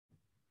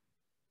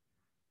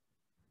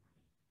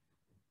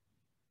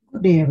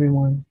Good day,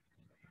 everyone.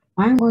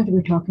 I'm going to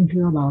be talking to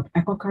you about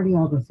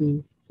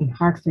echocardiography in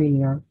heart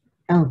failure,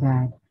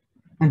 LVAD,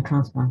 and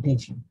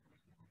transplantation.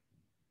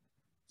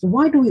 So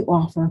why do we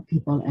offer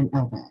people an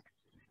LVAD?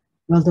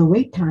 Well, the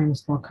wait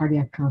times for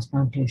cardiac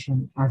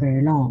transplantation are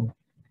very long.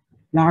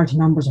 Large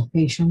numbers of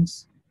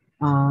patients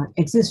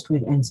exist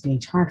with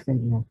end-stage heart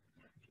failure.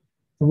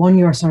 The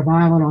one-year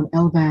survival on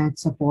LVAD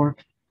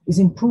support is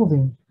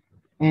improving,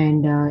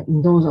 and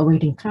in those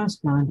awaiting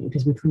transplant, it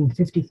is between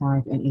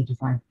 55 and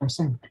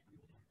 85%.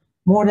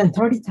 More than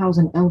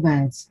 30,000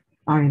 LVADs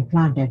are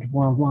implanted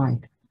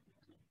worldwide.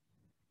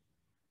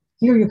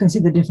 Here you can see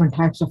the different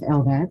types of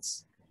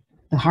LVADs,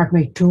 the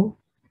HeartMate 2,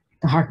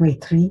 the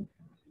HeartMate 3,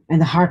 and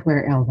the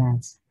hardware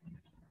LVADs.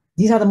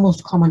 These are the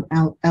most common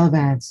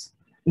LVADs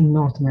in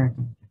North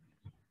America.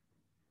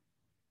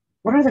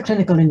 What are the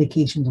clinical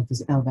indications of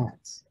these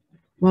LVADs?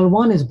 Well,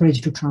 one is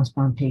bridge to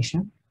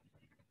transplantation.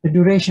 The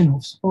duration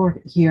of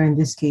support here in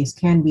this case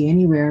can be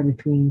anywhere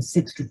between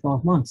 6 to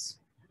 12 months.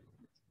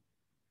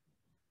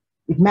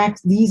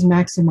 These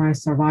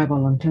maximize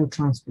survival until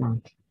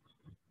transplant.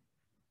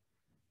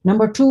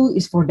 Number two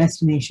is for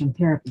destination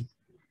therapy.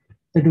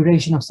 The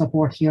duration of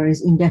support here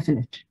is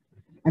indefinite,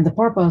 and the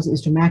purpose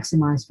is to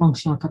maximize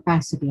functional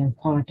capacity and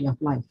quality of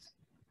life.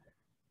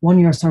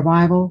 One-year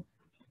survival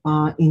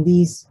in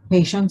these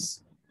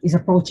patients is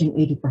approaching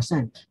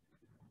 80%.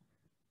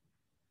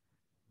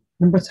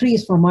 Number three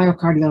is for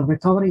myocardial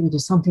recovery, which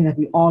is something that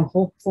we all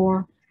hope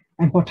for,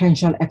 and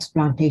potential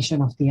explantation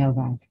of the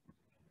LVAD.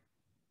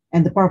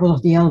 And the purpose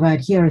of the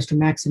LVAD here is to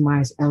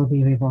maximize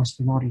LV reverse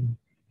remodeling.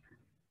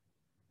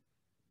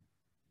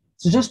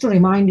 So just to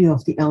remind you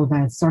of the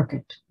LVAD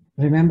circuit,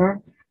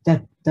 remember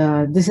that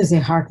this is a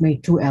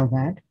HeartMate 2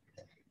 LVAD,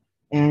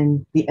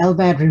 and the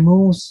LVAD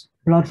removes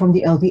blood from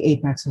the LV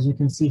apex, as you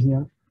can see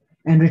here,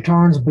 and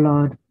returns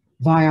blood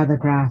via the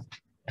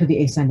graft to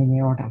the ascending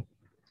aorta.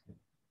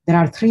 There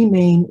are three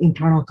main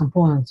internal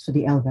components to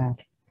the LVAD.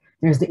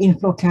 There's the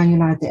inflow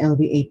cannula at the LV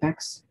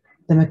apex,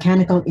 the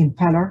mechanical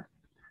impeller,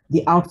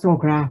 the outflow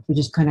graft, which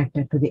is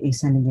connected to the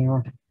ascending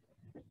aorta.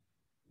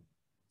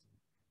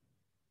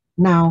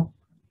 Now,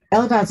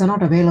 LVADs are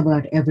not available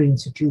at every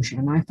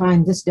institution. I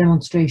find this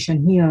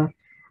demonstration here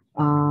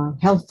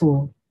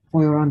helpful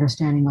for your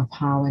understanding of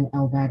how an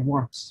LVAD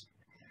works.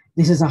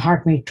 This is a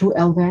HeartMate 2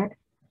 LVAD.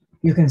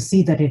 You can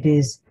see that it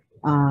is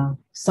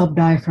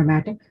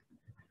subdiaphragmatic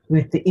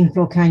with the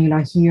inflow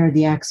cannula here,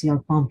 the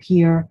axial pump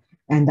here,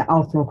 and the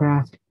outflow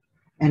graft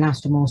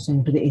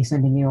anastomosing to the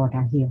ascending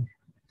aorta here.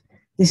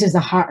 This is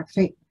the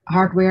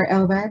hardware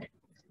LVAD,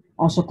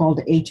 also called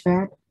the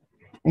HVAD.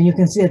 And you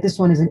can see that this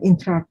one is an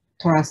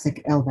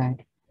intrathoracic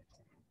LVAD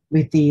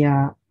with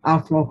the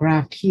outflow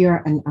graft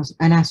here and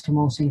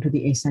anastomosing to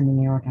the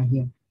ascending aorta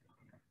here.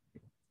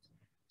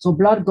 So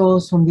blood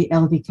goes from the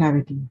LV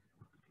cavity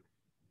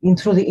in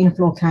through the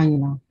inflow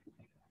cannula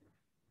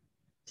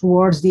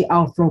towards the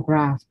outflow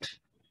graft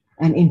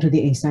and into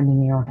the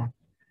ascending aorta.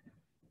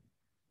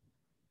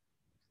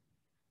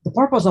 The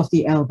purpose of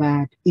the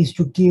LVAD is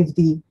to give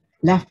the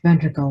left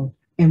ventricle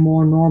a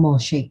more normal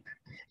shape.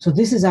 So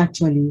this is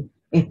actually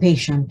a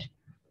patient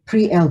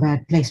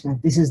pre-LVAD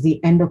placement. This is the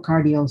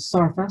endocardial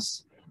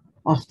surface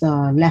of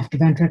the left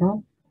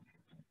ventricle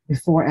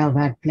before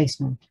LVAD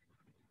placement.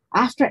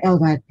 After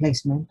LVAD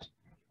placement,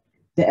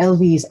 the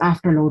LV is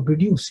afterload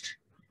reduced,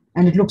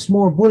 and it looks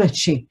more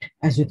bullet-shaped,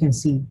 as you can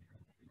see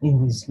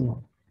in this here.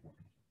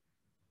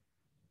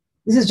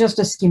 This is just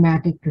a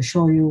schematic to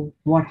show you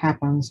what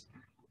happens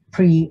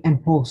pre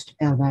and post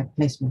LVAD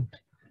placement.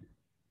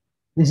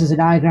 This is a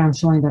diagram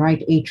showing the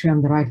right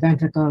atrium, the right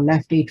ventricle,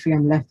 left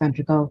atrium, left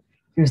ventricle.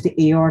 Here's the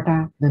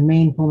aorta, the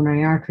main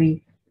pulmonary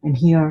artery, and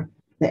here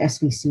the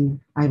SVC,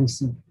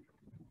 IVC.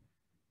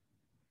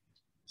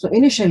 So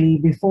initially,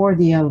 before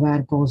the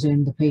LVAD goes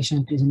in, the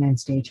patient is in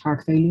end-stage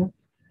heart failure.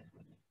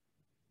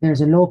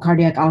 There's a low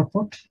cardiac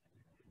output.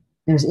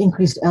 There's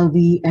increased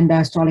LV end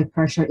diastolic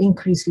pressure,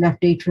 increased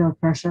left atrial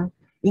pressure,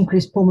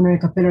 increased pulmonary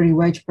capillary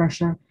wedge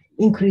pressure,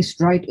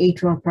 increased right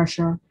atrial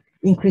pressure,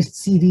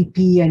 increased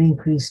CVP, and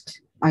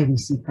increased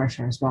IVC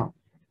pressure as well.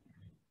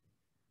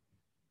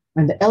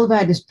 When the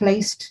LVAD is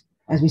placed,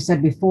 as we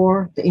said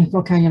before, the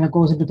inflow cannula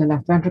goes into the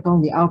left ventricle,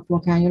 and the outflow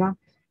cannula,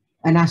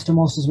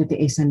 anastomosis with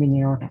the ascending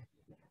aorta.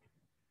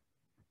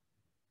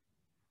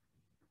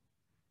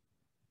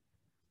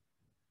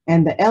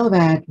 And the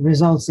LVAD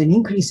results in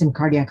increase in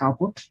cardiac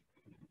output,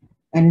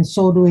 and in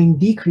so doing,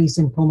 decrease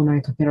in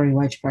pulmonary capillary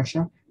wedge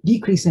pressure,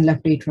 decrease in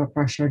left atrial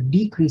pressure,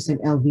 decrease in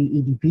LV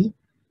EDP.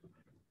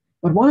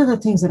 But one of the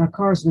things that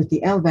occurs with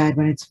the LVAD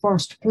when it's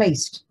first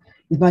placed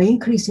is by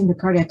increasing the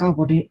cardiac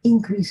output, it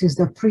increases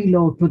the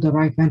preload to the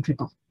right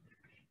ventricle.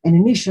 And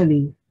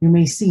initially, you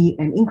may see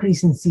an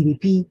increase in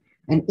CVP,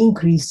 an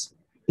increase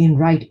in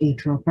right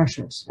atrial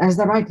pressures as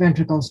the right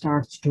ventricle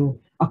starts to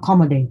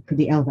accommodate to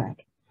the LVAD.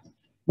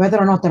 Whether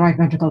or not the right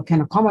ventricle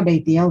can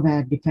accommodate the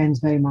LVAD depends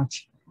very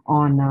much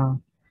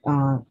on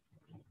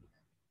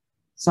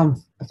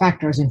some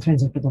factors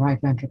intrinsic to the right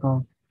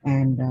ventricle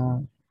and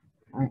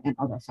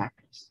other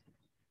factors.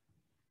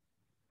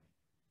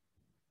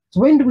 So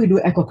when do we do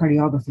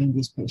echocardiography in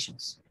these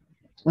patients?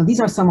 Well,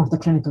 these are some of the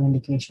clinical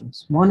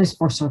indications. One is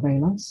for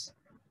surveillance,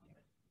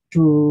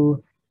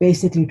 to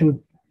basically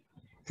to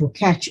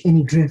catch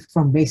any drift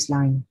from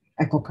baseline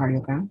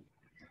echocardiogram.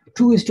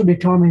 Two is to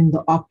determine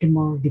the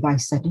optimal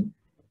device setting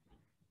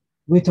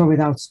with or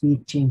without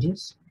speed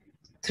changes.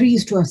 Three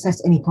is to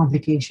assess any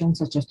complications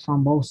such as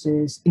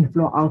thrombosis,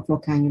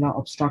 inflow-outflow cannula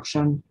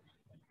obstruction.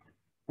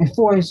 And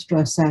four is to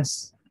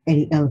assess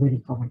any LV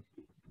recovery.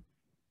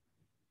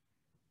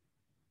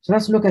 So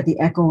let's look at the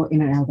echo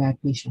in an LVAD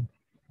patient.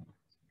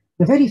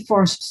 The very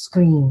first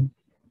screen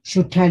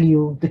should tell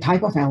you the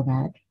type of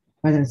LVAD,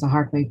 whether it's a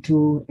heart rate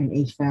 2, an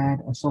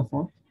HVAD, or so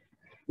forth.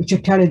 It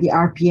should tell you the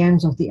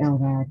RPMs of the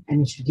LVAD,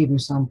 and it should give you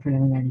some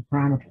preliminary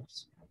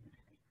parameters.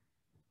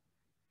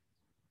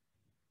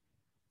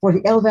 For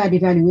the LVAD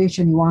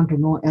evaluation, you want to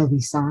know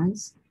LV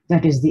size,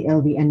 that is the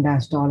LV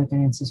end-diastolic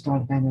and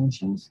end-systolic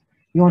dimensions.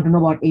 You want to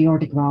know about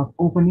aortic valve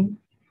opening,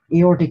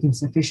 aortic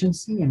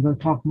insufficiency, and we'll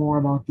talk more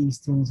about these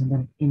things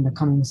in the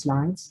coming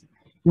slides.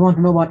 You want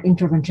to know about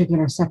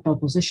interventricular septal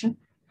position.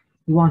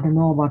 You want to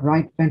know about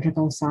right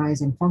ventricle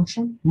size and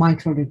function,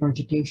 mitral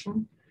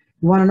regurgitation.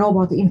 You want to know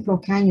about the inflow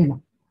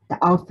cannula, the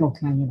outflow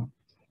cannula,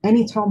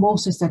 any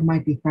thrombosis that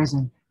might be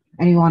present,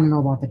 and you want to know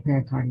about the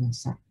pericardial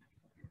sac.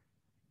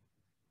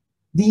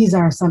 These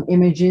are some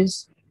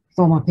images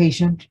from a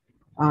patient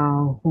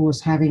who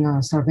was having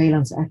a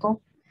surveillance echo.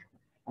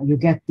 You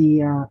get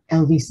the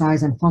LV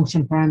size and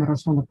function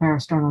parameters from the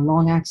parasternal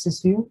long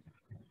axis view.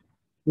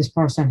 This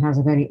person has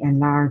a very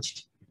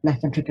enlarged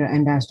left ventricular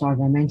end-diastolic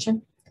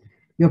dimension.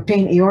 You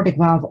obtain aortic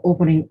valve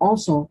opening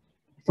also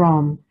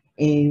from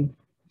a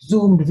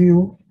zoomed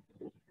view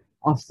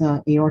of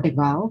the aortic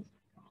valve.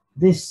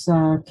 This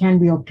can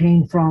be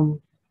obtained from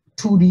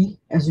 2D,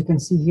 as you can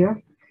see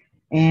here.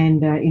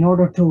 And in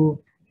order to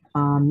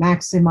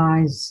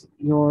maximize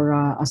your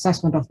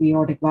assessment of the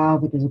aortic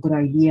valve, it is a good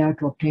idea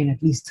to obtain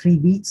at least 3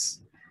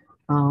 beats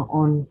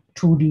on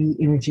 2D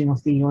imaging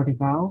of the aortic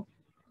valve.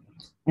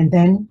 And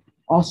then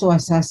also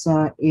assess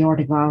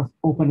aortic valve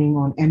opening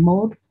on M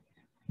mode.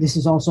 This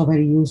is also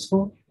very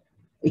useful.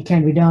 It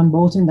can be done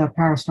both in the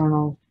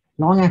parasternal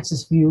long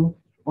axis view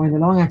or in the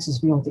long axis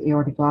view of the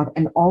aortic valve,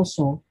 and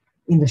also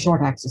in the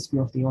short axis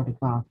view of the aortic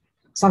valve.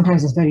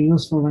 Sometimes it's very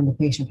useful when the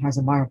patient has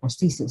a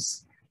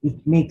bioprosthesis. It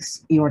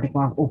makes aortic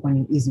valve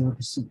opening easier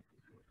to see.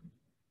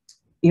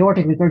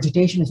 Aortic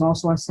regurgitation is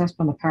also assessed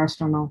from the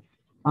parasternal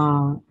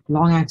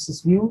long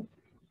axis view,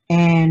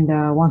 and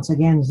once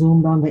again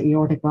zoomed on the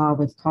aortic valve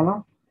with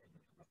color.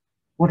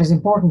 What is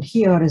important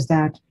here is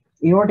that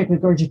aortic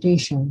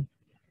regurgitation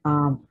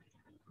in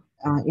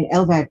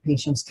LVAD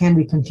patients can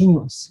be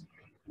continuous,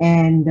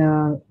 and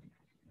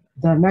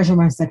the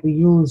measurements that we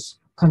use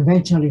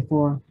conventionally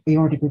for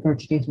aortic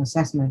regurgitation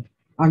assessment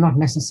are not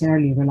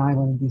necessarily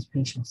reliable in these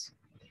patients.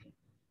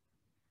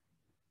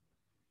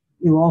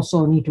 You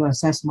also need to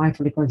assess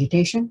mitral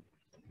regurgitation.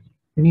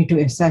 You need to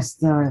assess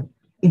the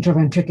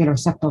interventricular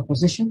septal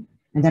position,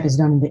 and that is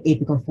done in the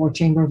apical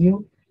 4-chamber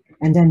view.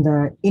 And then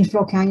the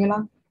inflow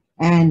cannula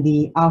and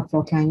the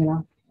outflow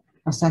cannula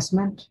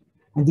assessment.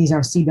 And these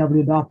are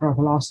CW Doppler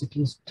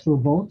velocities through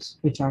both,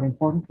 which are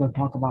important. We'll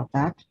talk about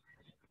that.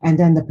 And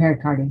then the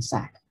pericardial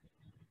sac.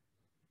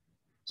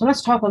 So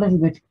let's talk a little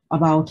bit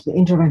about the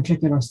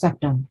interventricular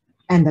septum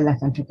and the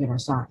left ventricular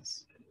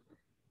size.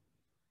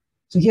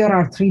 So here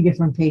are 3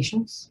 different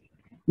patients.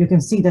 You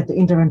can see that the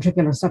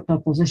interventricular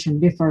septal position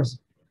differs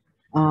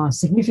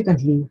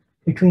significantly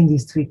between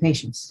these 3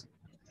 patients.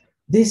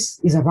 This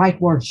is a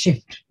rightward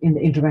shift in the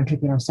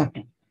interventricular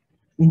septum.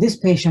 In this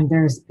patient,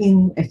 there is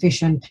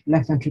inefficient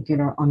left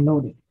ventricular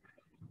unloading.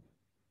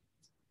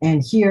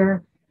 And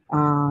here,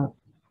 you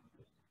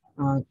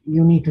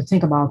need to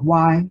think about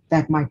why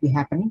that might be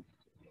happening.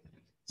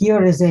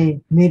 Here is a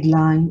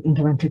midline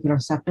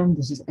interventricular septum.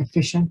 This is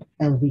efficient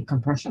LV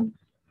compression.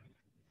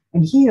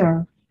 And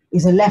here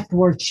is a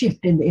leftward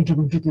shift in the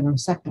interventricular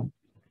septum,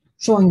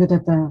 showing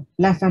that the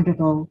left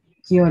ventricle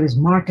here is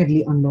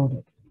markedly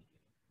unloaded.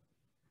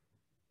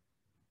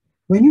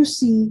 When you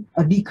see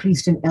a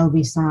decrease in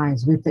LV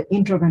size with the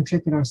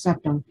interventricular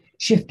septum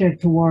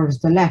shifted towards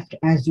the left,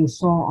 as you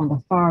saw on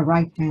the far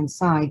right-hand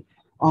side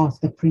of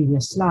the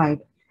previous slide,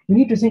 you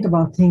need to think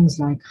about things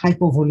like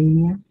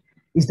hypovolemia.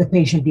 Is the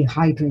patient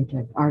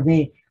dehydrated? Are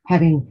they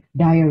having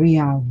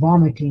diarrhea,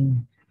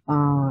 vomiting?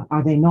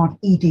 Are they not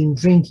eating,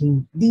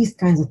 drinking? These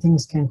kinds of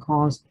things can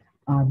cause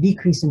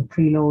decrease in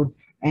preload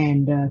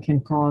and can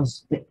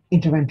cause the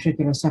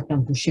interventricular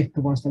septum to shift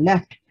towards the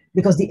left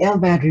because the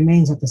LVAD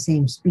remains at the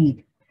same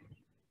speed.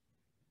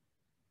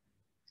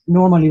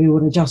 Normally, we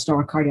would adjust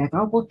our cardiac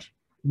output,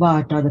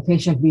 but the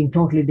patient being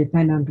totally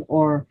dependent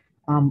or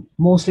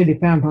mostly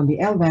dependent on the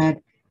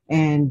LVAD,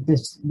 and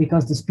this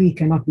because the speed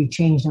cannot be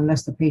changed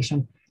unless the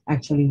patient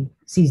actually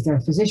sees their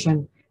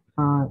physician,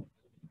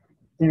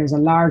 there is a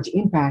large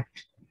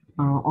impact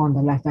on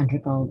the left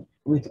ventricle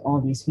with all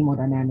these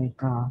hemodynamic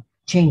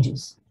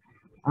changes.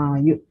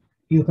 You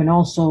should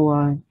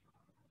also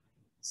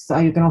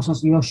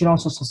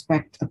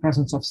suspect the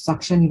presence of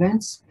suction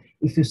events.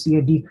 If you see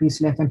a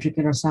decreased left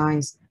ventricular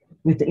size,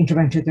 with the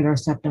interventricular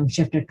septum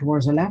shifted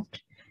towards the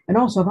left, and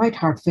also right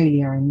heart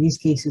failure. In these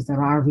cases, the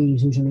RV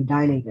is usually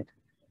dilated.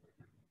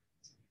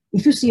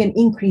 If you see an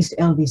increased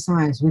LV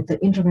size with the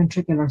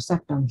interventricular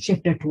septum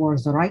shifted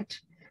towards the right,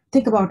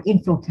 think about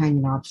inflow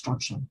cannula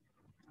obstruction.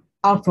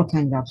 Outflow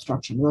cannula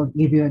obstruction, we'll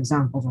give you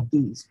examples of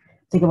these.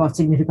 Think about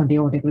significant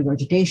aortic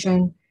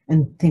regurgitation,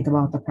 and think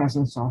about the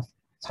presence of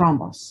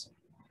thrombus.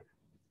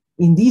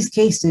 In these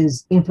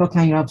cases, inflow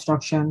cannula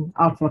obstruction,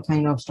 outflow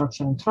cannula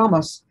obstruction, and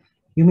thrombus,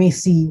 you may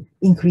see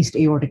increased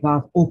aortic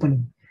valve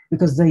opening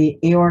because the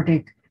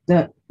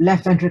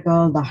left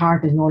ventricle, the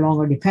heart is no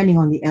longer depending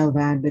on the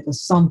LVAD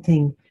because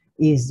something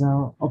is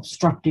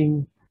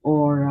obstructing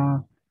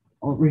or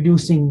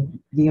reducing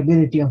the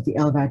ability of the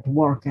LVAD to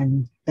work,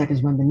 and that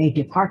is when the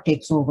native heart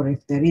takes over,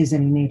 if there is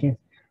any native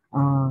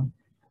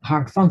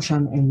heart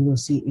function, and you will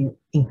see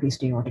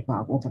increased aortic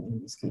valve opening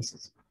in these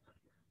cases.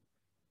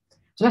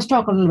 So let's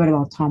talk a little bit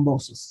about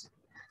thrombosis.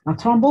 Now,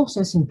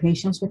 thrombosis in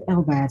patients with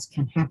LVADs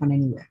can happen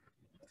anywhere.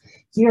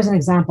 Here's an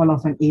example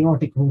of an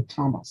aortic root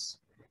thrombus.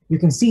 You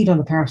can see it on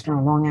the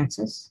parasternal long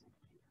axis.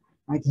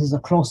 Right? This is a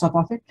close-up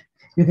of it.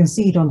 You can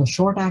see it on the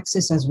short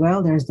axis as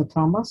well. There's the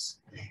thrombus.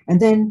 And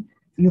then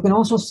you can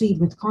also see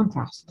it with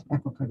contrast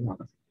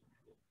echocardiography.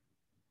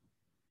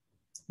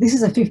 This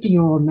is a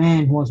 50-year-old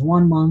man who was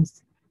 1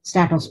 month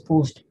status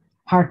post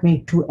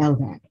HeartMate 2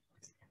 LVAD.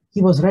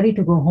 He was ready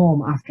to go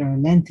home after a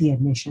lengthy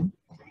admission,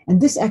 and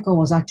this echo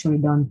was actually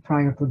done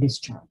prior to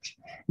discharge.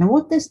 Now,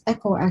 what this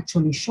echo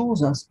actually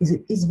shows us is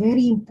it is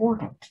very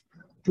important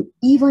to,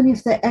 even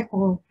if the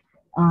echo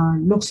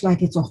looks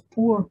like it's of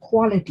poor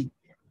quality,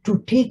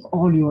 to take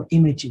all your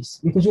images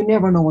because you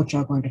never know what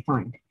you're going to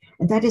find.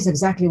 And that is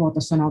exactly what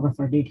the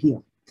sonographer did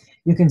here.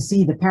 You can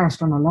see the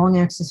parasternal long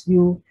axis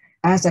view.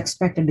 As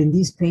expected in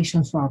these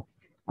patients who have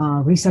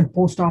recent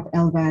post-op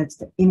LVADs,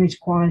 the image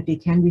quality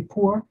can be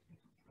poor.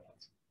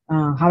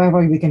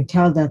 However, we can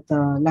tell that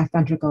the left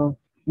ventricle,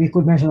 we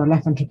could measure the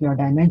left ventricular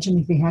dimension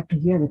if we had to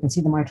here. We can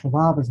see the mitral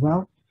valve as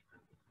well.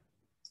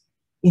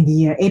 In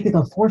the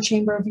apical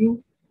 4-chamber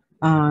view,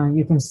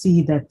 you can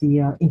see that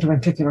the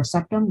interventricular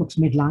septum looks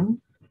midline.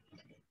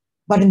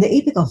 But in the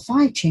apical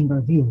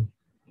 5-chamber view,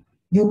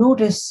 you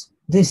notice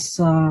this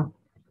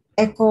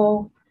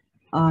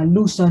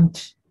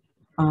echo-lucent,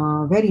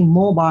 very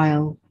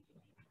mobile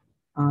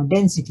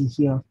density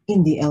here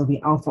in the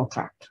LV outflow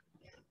tract.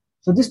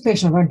 So this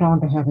patient went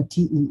on to have a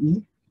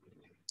TEE,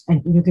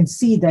 and you can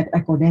see that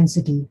echo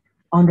density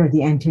under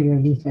the anterior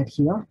leaflet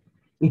here.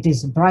 It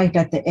is bright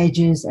at the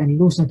edges and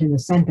lucent in the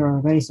center,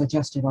 very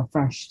suggestive of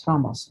fresh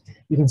thrombus.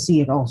 You can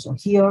see it also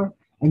here,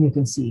 and you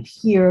can see it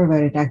here,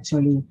 where it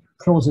actually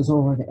closes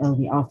over the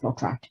LV outflow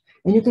tract.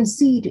 And you can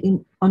see it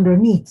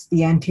underneath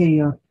the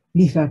anterior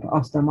leaflet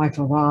of the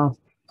mitral valve,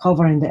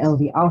 covering the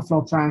LV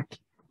outflow tract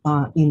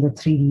in the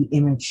 3D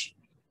image.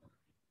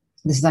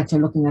 This is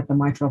actually looking at the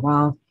mitral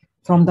valve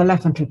from the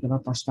left ventricular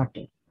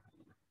perspective.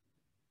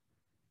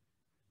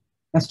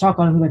 Let's talk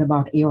a little bit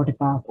about aortic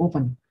valve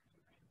opening.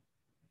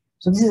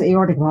 So this is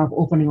aortic valve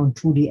opening on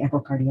 2D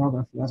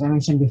echocardiography. As I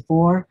mentioned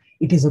before,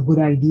 it is a good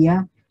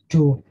idea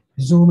to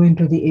zoom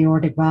into the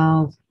aortic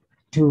valve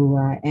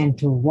and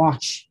to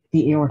watch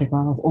the aortic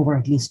valve over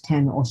at least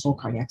 10 or so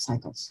cardiac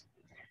cycles.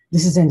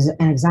 This is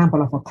an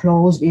example of a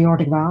closed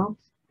aortic valve.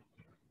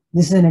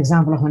 This is an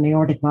example of an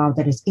aortic valve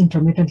that is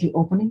intermittently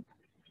opening.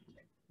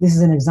 This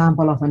is an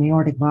example of an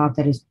aortic valve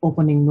that is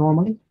opening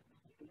normally.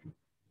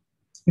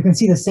 You can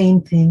see the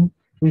same thing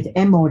with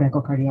M-mode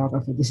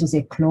echocardiography. This is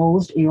a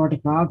closed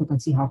aortic valve. You can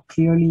see how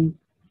clearly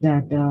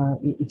that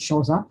it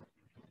shows up.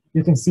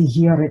 You can see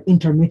here an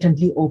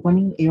intermittently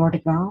opening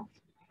aortic valve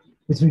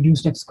with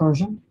reduced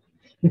excursion.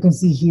 You can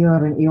see here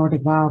an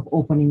aortic valve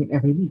opening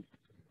every week.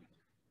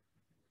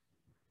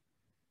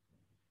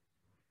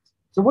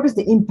 So what is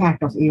the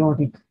impact of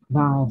aortic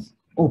valve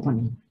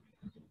opening?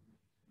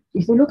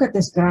 If you look at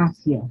this graph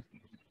here,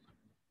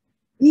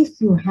 if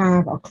you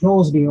have a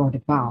closed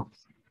aortic valve,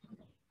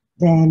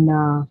 then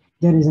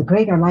there is a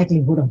greater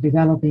likelihood of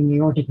developing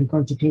aortic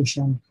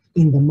regurgitation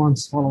in the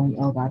months following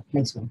LVAD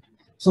placement.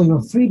 So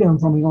your freedom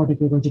from aortic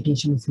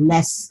regurgitation is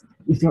less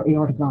if your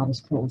aortic valve is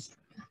closed.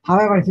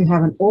 However, if you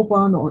have an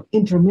open or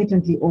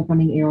intermittently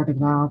opening aortic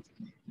valve,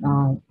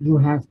 you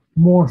have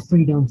more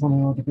freedom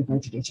from aortic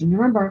regurgitation.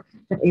 Remember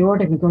that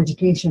aortic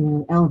regurgitation in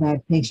an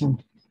LVAD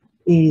patient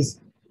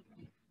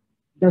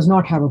does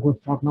not have a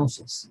good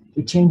prognosis.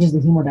 It changes the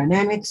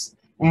hemodynamics,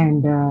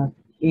 and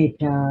it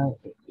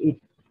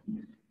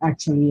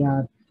actually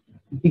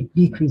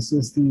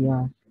decreases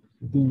the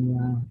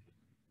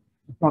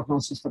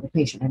prognosis for the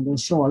patient, and we'll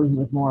show a little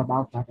bit more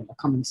about that in the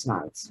coming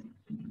slides.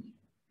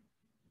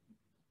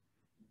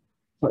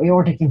 So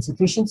aortic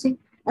insufficiency,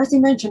 as I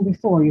mentioned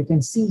before, you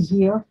can see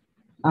here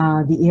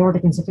the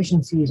aortic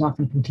insufficiency is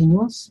often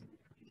continuous.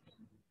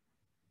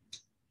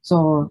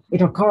 So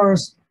it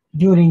occurs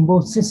during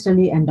both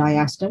systole and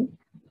diastole,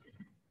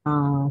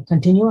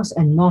 continuous,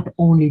 and not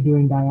only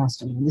during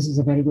diastole. And this is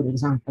a very good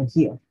example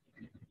here.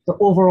 The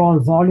overall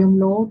volume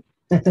load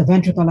that the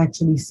ventricle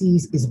actually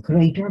sees is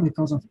greater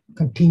because of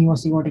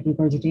continuous aortic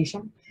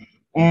regurgitation.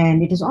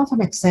 And it is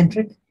often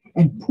eccentric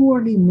and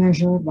poorly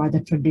measured by the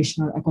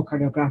traditional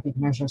echocardiographic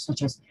measures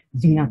such as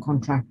vena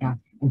contracta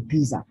and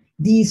PISA.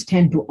 These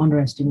tend to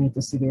underestimate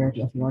the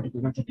severity of aortic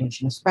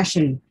regurgitation,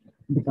 especially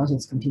because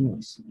it's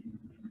continuous.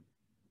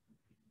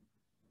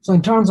 So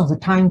in terms of the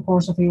time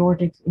course of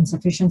aortic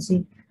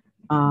insufficiency,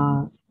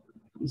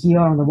 here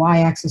on the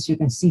y-axis, you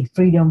can see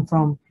freedom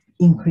from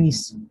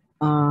increased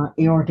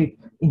aortic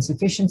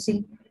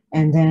insufficiency,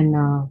 and then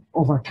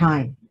over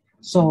time.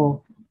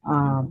 So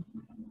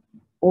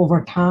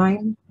over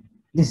time,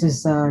 this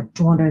is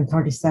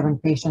 237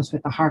 patients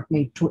with a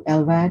HeartMate 2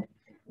 LVAD,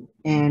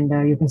 and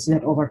you can see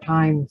that over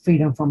time,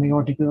 freedom from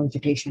aortic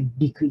regurgitation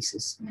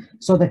decreases.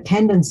 So the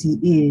tendency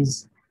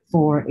is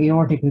for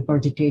aortic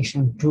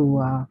regurgitation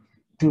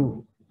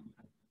to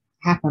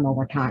happen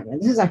over time.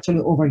 And this is actually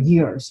over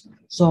years.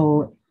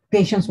 So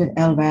patients with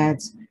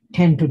LVADs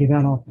tend to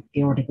develop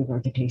aortic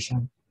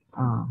regurgitation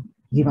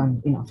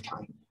given enough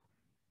time.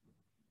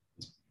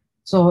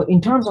 So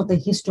in terms of the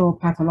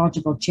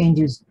histopathological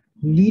changes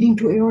leading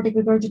to aortic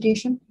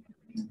regurgitation,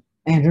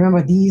 and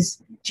remember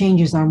these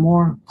changes are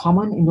more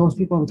common in those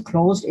people with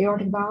closed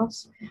aortic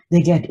valves.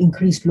 They get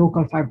increased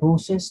local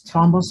fibrosis,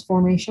 thrombus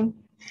formation.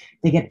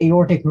 They get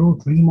aortic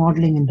root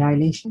remodeling and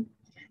dilation.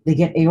 They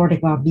get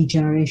aortic valve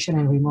degeneration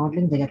and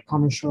remodeling. They get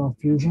commissural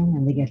fusion,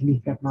 and they get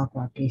leaflet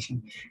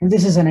malcoaptation. And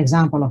this is an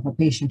example of a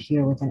patient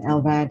here with an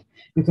LVAD.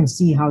 You can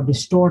see how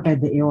distorted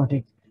the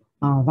aortic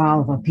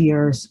valve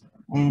appears,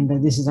 and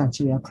this is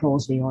actually a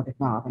closed aortic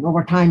valve. And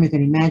over time, you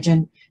can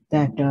imagine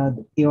that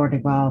the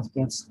aortic valve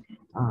gets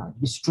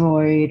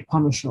destroyed,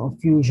 commissural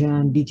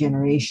fusion,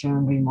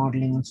 degeneration,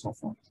 remodeling, and so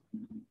forth.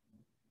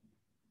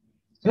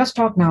 So let's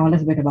talk now a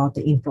little bit about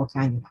the inflow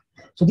cannula.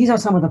 So these are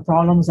some of the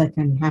problems that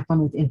can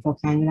happen with inflow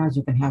cannulas.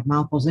 You can have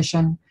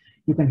malposition,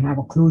 you can have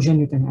occlusion,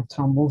 you can have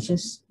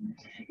thrombosis.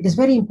 It is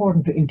very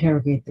important to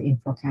interrogate the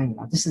inflow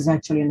cannula. This is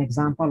actually an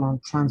example on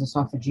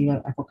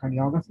transesophageal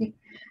echocardiography.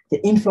 The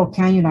inflow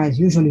cannula is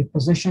usually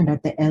positioned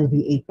at the LV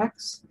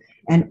apex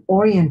and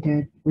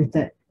oriented with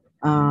the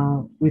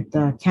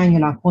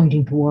cannula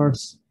pointing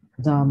towards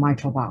the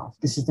mitral valve.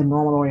 This is the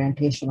normal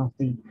orientation of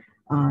the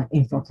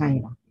inflow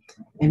cannula.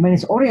 And when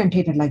it's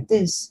orientated like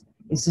this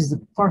is the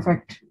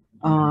perfect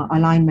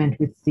alignment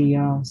with the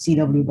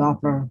CW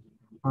Doppler,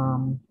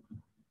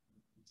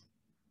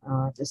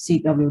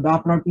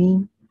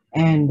 beam,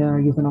 and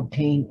you can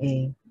obtain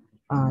a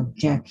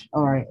jet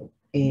or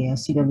a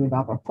CW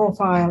Doppler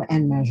profile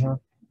and measure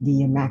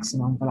the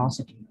maximum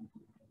velocity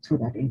through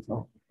that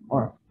inflow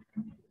or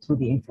through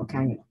the inflow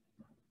cannula.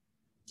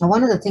 Now,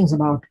 one of the things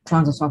about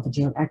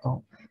transesophageal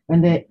echo,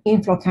 when the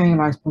inflow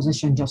cannula is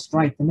positioned just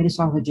right, the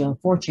midesophageal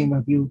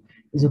four-chamber view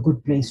is a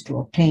good place to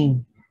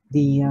obtain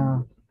the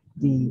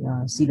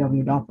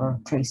CW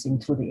Doppler tracing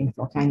through the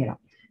inflow cannula.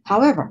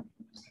 However,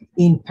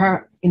 in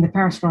the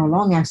parasternal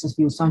long axis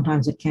view,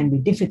 sometimes it can be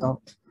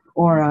difficult,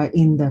 or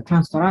in the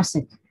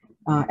transthoracic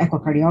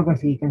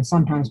echocardiography, it can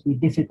sometimes be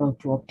difficult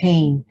to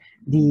obtain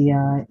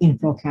the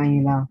inflow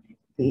cannula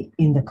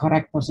in the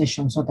correct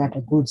position so that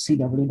a good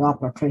CW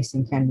Doppler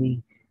tracing can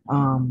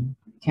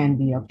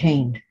be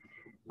obtained.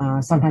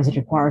 Sometimes it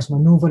requires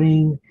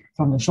maneuvering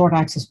from the short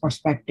axis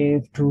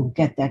perspective to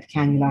get that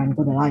cannula in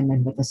good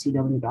alignment with the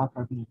CW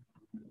Doppler beam.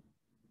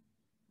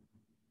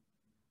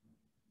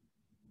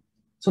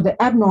 So the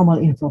abnormal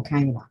inflow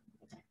cannula.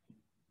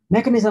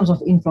 Mechanisms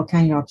of inflow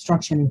cannula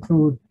obstruction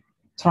include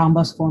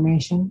thrombus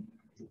formation,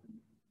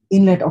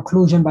 inlet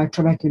occlusion by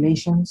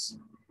trabeculations,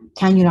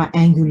 cannula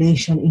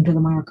angulation into the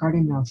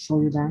myocardium, and I'll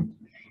show you that,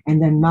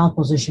 and then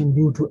malposition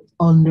due to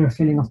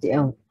underfilling of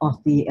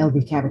the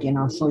LV cavity, and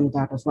I'll show you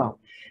that as well.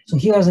 So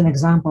here's an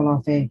example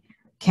of a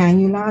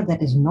cannula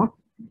that is not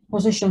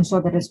positioned so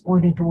that it's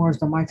pointing towards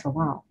the mitral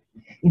valve.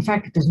 In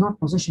fact, it is not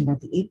positioned at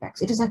the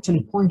apex. It is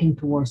actually pointing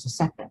towards the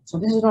septum. So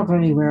this is not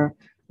really where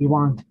we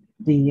want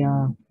the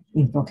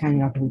inflow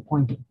cannula to be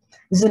pointing.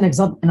 This is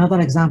another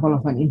example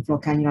of an inflow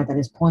cannula that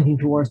is pointing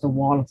towards the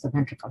wall of the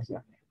ventricle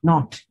here,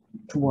 not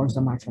towards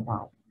the mitral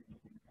valve.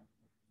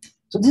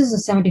 So this is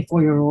a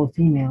 74-year-old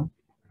female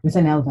with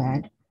an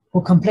LVAD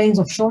who complains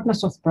of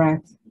shortness of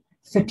breath,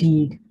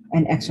 fatigue,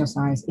 and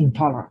exercise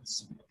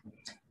intolerance.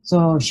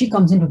 So she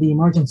comes into the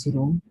emergency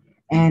room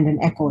and an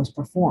echo is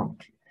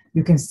performed.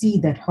 You can see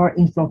that her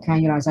inflow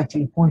cannula is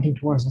actually pointing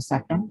towards the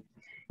septum.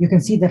 You can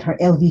see that her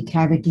LV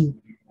cavity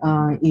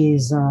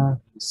is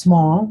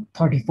small,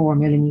 34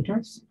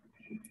 millimeters.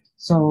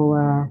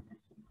 So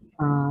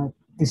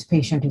this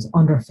patient is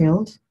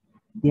underfilled.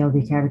 The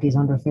LV cavity is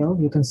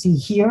underfilled. You can see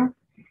here,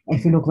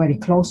 if you look very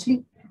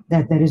closely,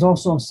 that there is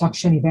also a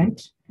suction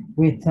event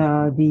with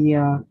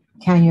the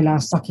cannula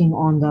sucking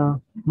on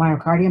the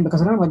myocardium,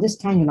 because remember, this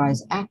cannula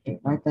is active,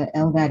 right? The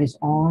LVAD is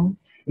on,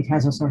 it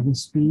has a certain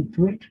speed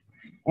to it.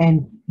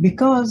 And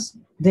because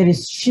there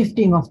is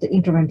shifting of the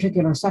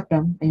interventricular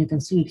septum, and you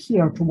can see it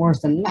here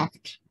towards the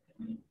left,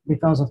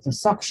 because of the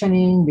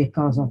suctioning,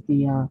 because of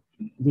the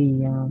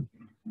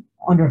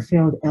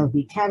underfilled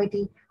LV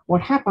cavity,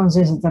 what happens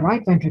is that the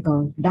right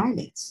ventricle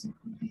dilates.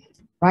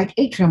 Right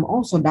atrium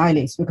also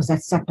dilates because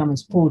that septum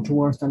is pulled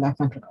towards the left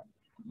ventricle.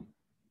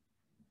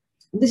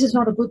 This is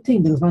not a good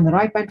thing, because when the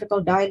right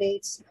ventricle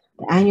dilates,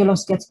 the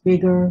annulus gets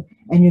bigger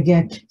and you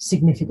get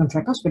significant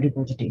tricuspid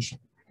regurgitation,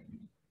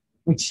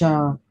 which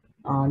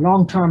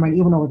long term and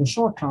even over the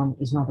short term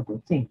is not a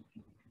good thing.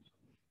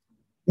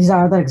 These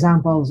are other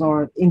examples,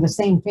 or in the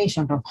same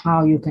patient, of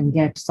how you can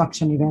get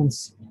suction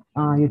events.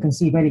 You can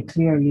see very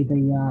clearly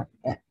the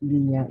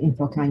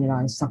inflow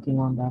cannula is sucking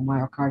on the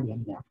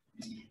myocardium there.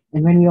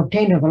 And when we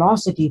obtained a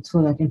velocity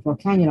through that inflow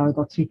cannula, we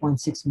got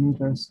 3.6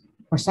 meters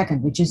per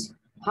second, which is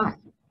high.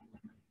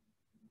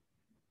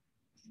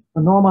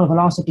 The normal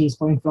velocities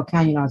for inflow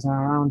cannulas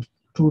are around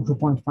 2,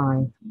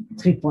 2.5,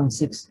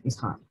 3.6 is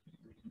high.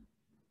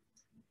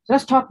 So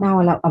let's talk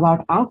now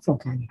about outflow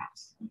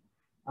cannulas.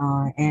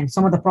 And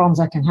some of the problems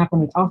that can happen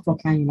with outflow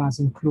cannulas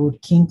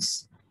include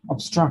kinks,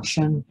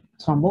 obstruction,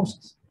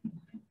 thrombosis.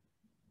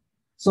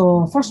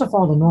 So first of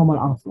all, the normal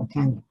outflow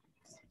cannula.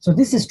 So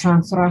this is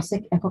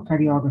transthoracic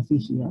echocardiography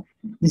here.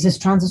 This is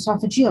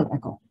transesophageal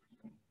echo.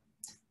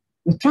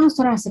 With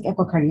transthoracic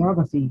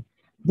echocardiography,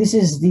 this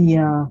is the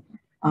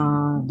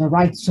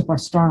right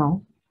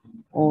suprasternal,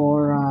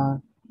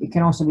 or it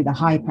can also be the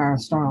high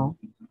parasternal.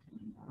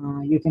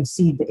 You can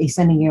see the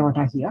ascending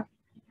aorta here.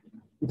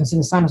 You can see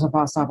the sinus of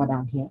Valsalva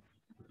down here.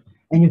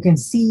 And you can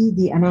see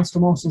the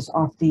anastomosis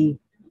of the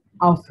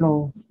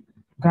outflow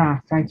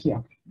graft right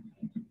here.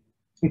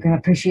 You can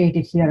appreciate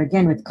it here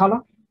again with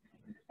color.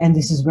 And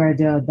this is where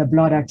the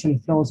blood actually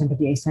flows into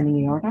the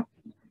ascending aorta.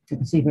 You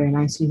can see very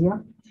nicely here.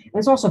 And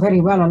it's also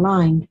very well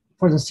aligned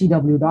for the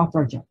CW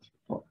Doppler jet.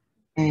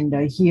 And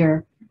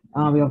here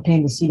we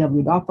obtain the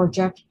CW Doppler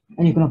jet,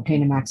 and you can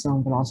obtain a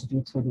maximum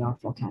velocity through the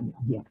outflow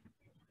cannula here.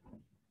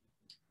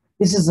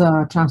 This is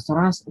a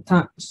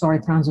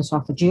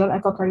transesophageal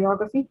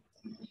echocardiography.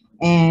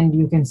 And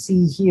you can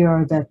see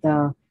here that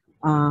the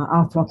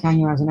outflow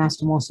cannula has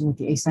anastomosis with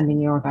the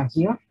ascending aorta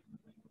here.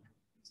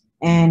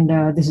 And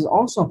this is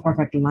also a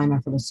perfect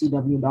alignment for the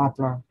CW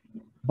Doppler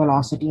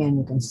velocity, and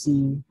you can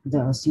see the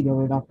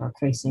CW Doppler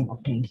tracing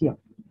obtained here.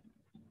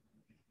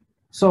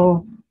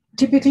 So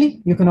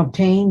typically, you can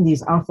obtain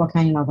these outflow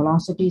cannula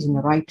velocities in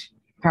the right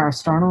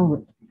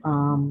parasternal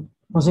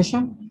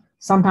position.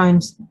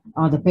 Sometimes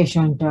the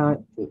patient,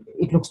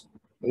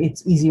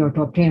 it's easier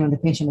to obtain when the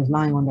patient is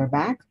lying on their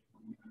back.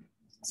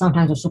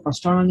 Sometimes a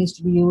suprasternal needs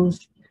to be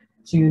used.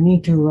 So you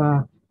need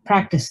to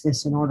practice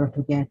this in order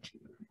to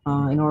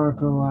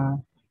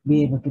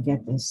be able to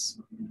get this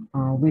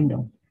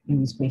window in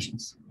these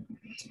patients.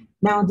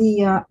 Now,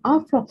 the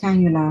outflow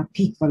cannula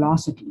peak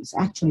velocities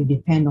actually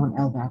depend on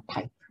LVAD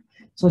type.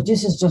 So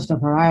this is just a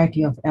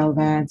variety of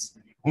LVADs,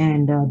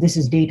 and this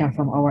is data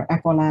from our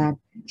echo lab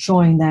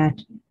showing that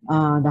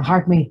the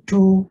HeartMate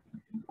 2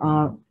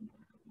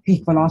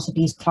 peak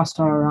velocities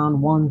cluster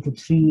around 1 to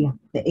 3.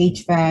 The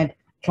HVAD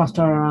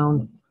cluster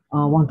around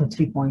 1 to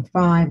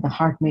 3.5. The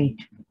HeartMate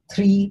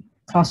 3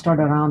 clustered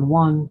around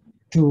 1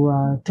 to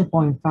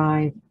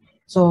 2.5.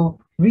 So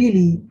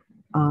really,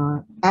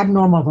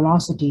 abnormal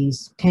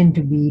velocities tend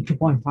to be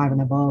 2.5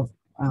 and above,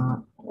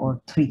 or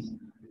 3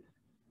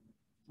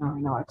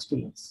 in our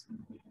experience.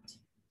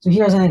 So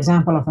here's an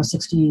example of a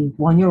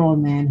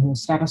 61-year-old man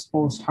whose status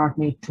post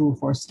HeartMate 2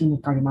 for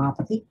ischemic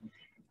cardiomyopathy.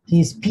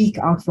 His peak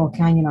outflow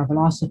cannula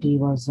velocity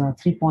was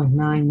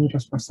 3.9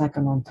 meters per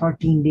second on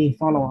 13-day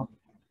follow-up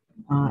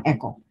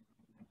echo,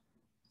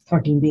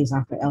 13 days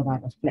after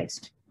LVAD was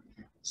placed.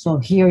 So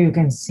here you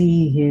can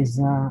see his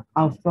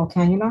outflow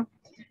cannula.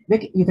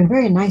 You can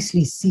very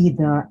nicely see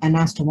the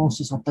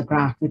anastomosis of the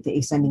graft with the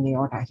ascending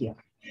aorta here.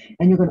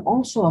 And you can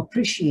also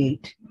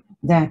appreciate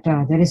that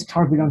there is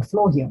turbulent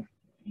flow here.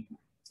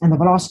 And the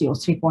velocity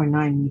was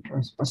 3.9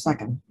 meters per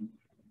second.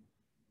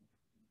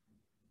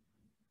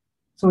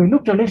 So we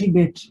looked a little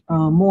bit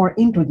more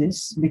into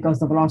this because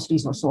the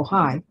velocities were so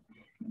high.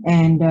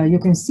 And you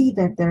can see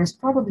that there is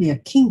probably a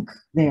kink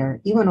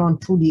there, even on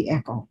 2D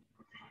echo.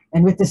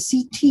 And with the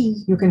CT,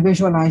 you can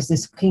visualize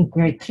this kink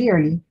very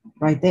clearly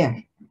right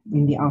there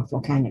in the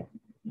outflow cannula.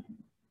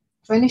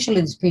 So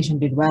initially, this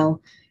patient did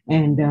well,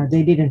 and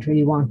they didn't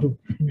really want to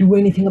do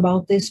anything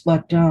about this.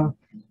 But a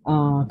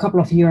couple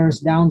of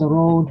years down the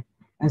road,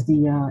 as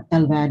the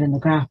LVAD and the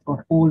graft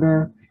got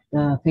older,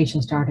 the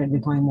patient started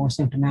becoming more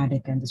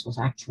symptomatic, and this was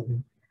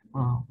actually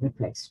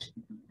replaced.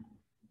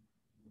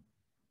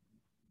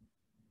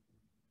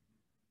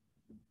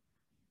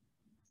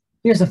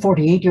 Here's a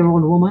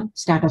 48-year-old woman,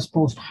 status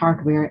post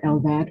hardware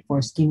LVAD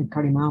for ischemic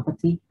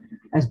cardiomyopathy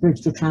as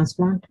bridge to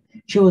transplant.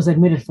 She was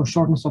admitted for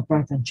shortness of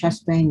breath and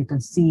chest pain. You can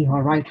see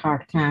her right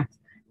heart cath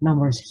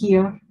numbers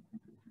here.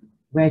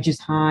 Wedge is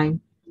high.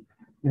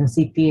 You can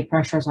see PA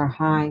pressures are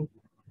high.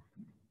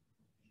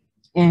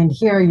 And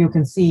here you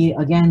can see,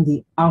 again,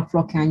 the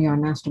outflow cannula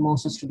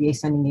anastomosis to the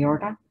ascending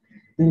aorta.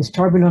 There is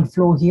turbulent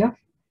flow here.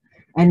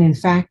 And in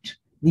fact,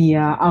 the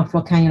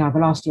outflow cannula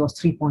velocity was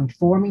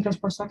 3.4 meters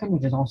per second,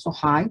 which is also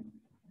high.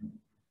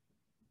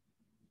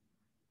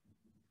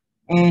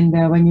 And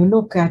when you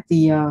look at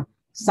the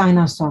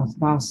sinus of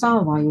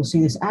Valsalva, you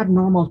see this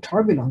abnormal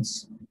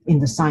turbulence in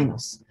the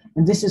sinus.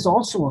 And this is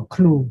also a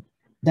clue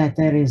that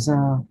there is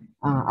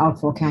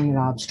outflow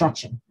cannula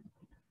obstruction.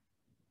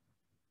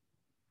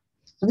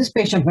 So this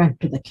patient went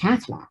to the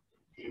cath lab,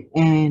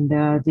 and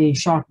they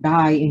shot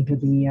dye into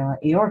the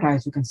aorta,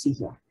 as you can see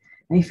here.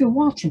 And if you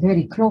watch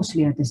very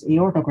closely at this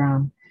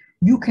aortogram,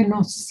 you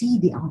cannot see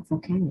the outflow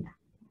cannula.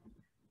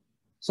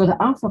 So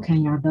the outflow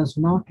cannula does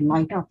not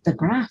light up. The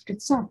graft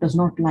itself does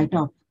not light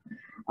up,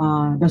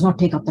 does not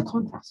take up the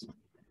contrast,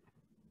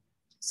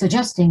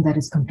 suggesting that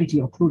it's completely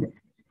occluded.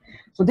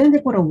 So then they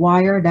put a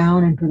wire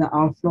down into the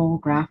outflow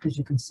graft, as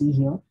you can see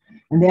here,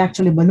 and they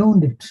actually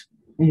ballooned it,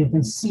 and you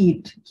can see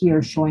it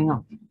here showing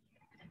up.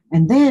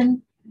 And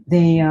then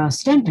they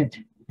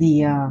stented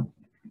the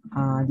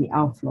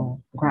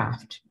outflow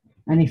graft.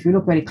 And if you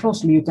look very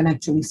closely, you can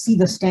actually see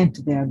the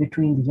stent there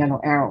between the yellow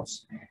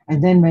arrows.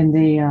 And then when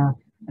they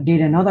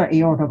did another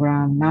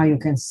aortogram, now you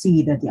can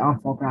see that the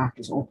outflow graft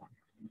is open.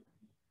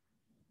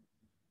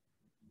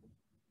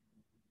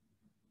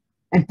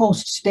 And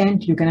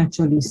post-stent, you can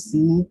actually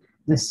see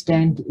the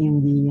stent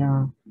in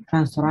the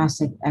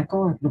transthoracic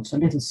echo. It looks a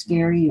little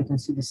scary. You can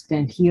see the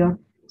stent here,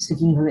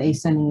 sticking to the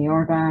ascending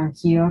aorta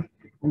here.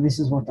 And this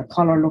is what the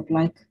color looked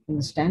like in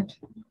the stent.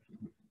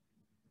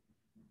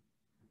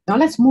 Now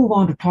let's move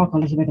on to talk a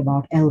little bit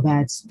about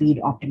LVAD speed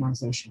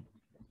optimization.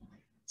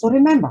 So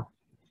remember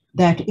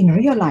that in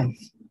real life,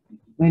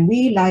 when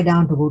we lie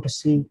down to go to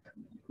sleep,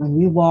 when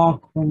we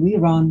walk, when we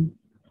run,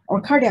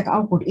 our cardiac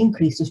output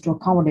increases to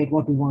accommodate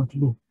what we want to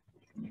do.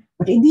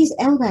 But in these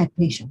LVAD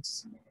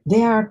patients,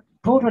 they are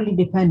totally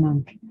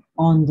dependent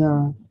on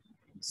the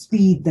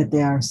speed that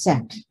they are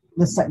set,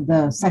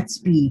 the set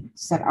speed,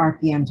 set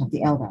RPMs of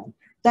the LVAD.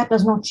 That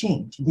does not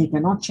change. They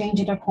cannot change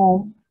it at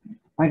home,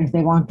 right? If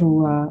they want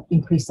to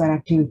increase their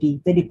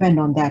activity, they depend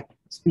on that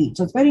speed.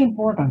 So it's very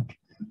important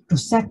to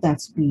set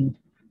that speed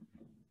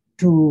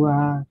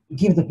to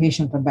give the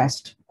patient the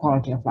best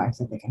quality of life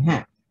that they can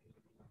have.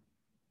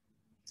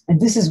 And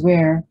this is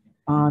where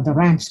the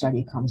RAMP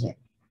study comes in.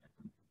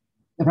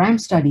 The RAMP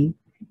study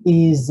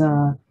is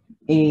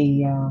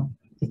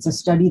it's a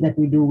study that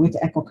we do with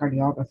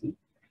echocardiography.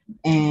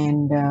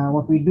 And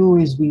what we do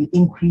is we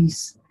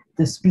increase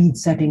the speed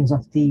settings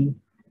of the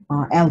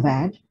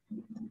LVAD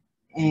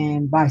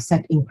and by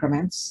set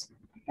increments,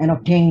 and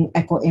obtain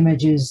echo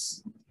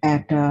images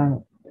at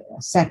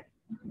set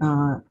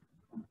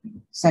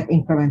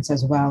increments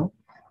as well,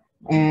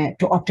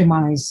 to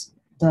optimize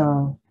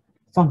the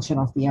function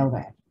of the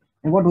LVAD.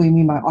 And what do we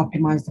mean by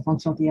optimize the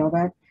function of the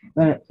LVAD?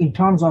 Well, in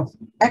terms of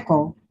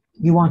echo,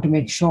 you want to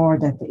make sure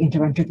that the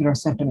interventricular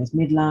septum is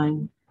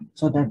midline,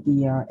 so that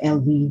the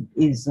LV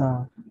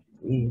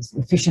is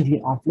efficiently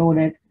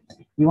offloaded.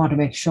 You want to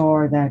make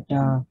sure that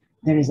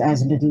there is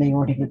as little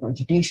aortic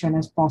regurgitation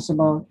as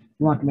possible.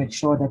 You want to make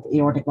sure that the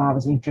aortic valve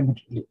is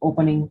intermittently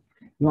opening.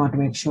 You want to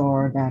make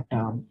sure that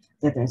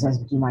that there's as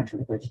little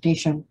mitral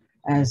regurgitation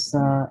as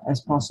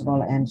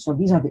possible. And so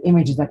these are the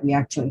images that we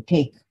actually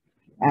take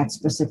at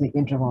specific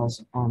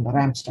intervals on the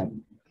RAMP study.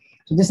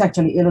 So this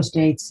actually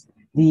illustrates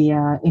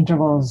the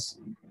intervals,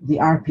 the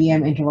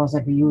RPM intervals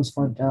that we use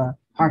for the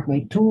heart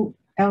rate 2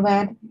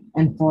 LVAD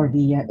and for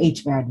the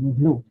HVAD in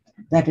blue.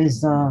 That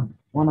is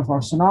one of our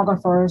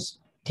sonographers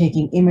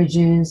taking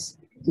images,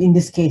 in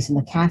this case in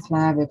the cath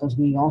lab, because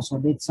we also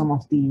did some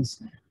of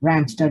these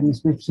RAMP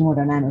studies with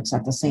hemodynamics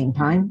at the same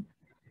time.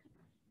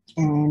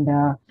 And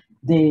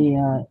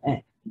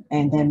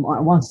and then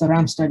once the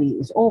RAMP study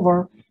is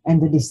over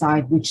and they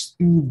decide which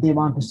speed they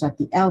want to set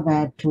the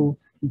LVAD to,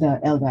 the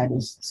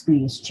LVAD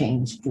speed is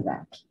changed to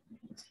that.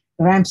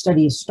 The RAMP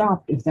study is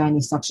stopped if there are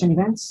any suction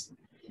events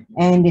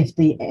and if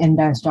the end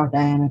diastolic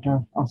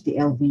diameter of the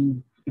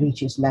LV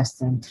reaches less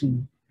than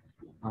 3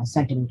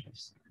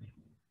 centimeters.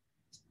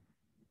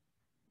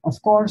 Of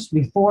course,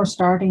 before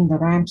starting the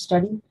RAMP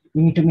study,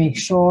 we need to make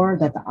sure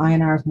that the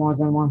INR is more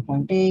than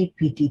 1.8,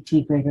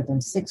 PTT greater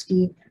than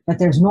 60, that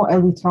there's no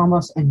LV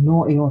thrombus and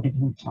no aortic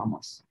root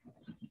thrombus.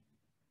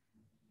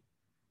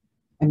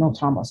 And no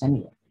thrombus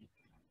anyway.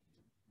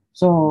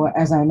 So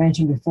as I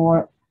mentioned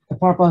before, the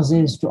purpose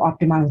is to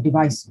optimize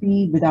device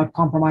speed without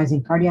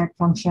compromising cardiac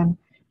function.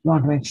 You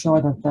want to make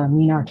sure that the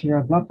mean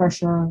arterial blood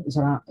pressure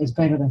is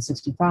greater than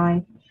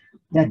 65,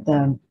 that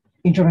the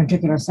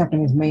interventricular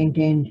septum is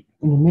maintained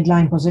in the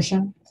midline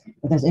position,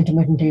 that there's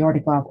intermittent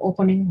aortic valve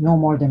opening, no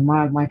more than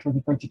mild mitral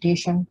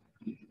regurgitation.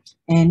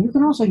 And you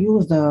can also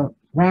use the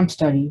RAMP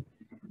study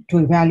to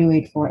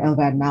evaluate for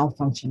LVAD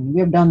malfunction. We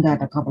have done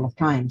that a couple of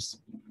times.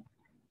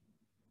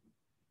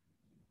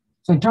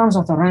 So in terms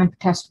of the RAMP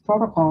test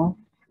protocol,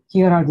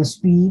 here are the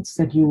speeds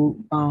that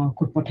you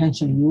could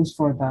potentially use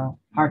for the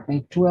heart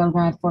rate 2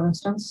 LVAD, for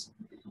instance.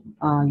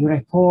 You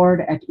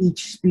record at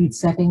each speed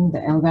setting the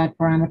LVAD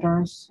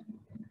parameters,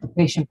 the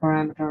patient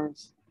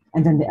parameters,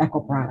 and then the echo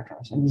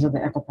parameters. And these are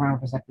the echo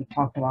parameters that we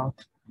talked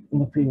about in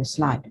the previous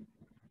slide.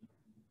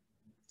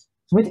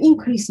 So with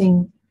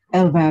increasing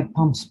LVAD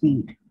pump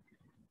speed,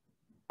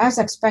 as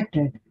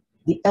expected,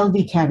 the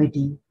LV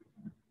cavity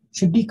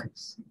should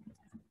decrease.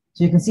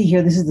 So you can see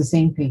here, this is the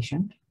same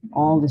patient.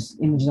 All these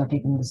images are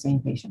taken of the same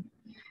patient.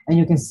 And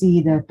you can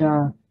see that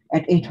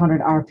at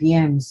 800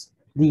 RPMs,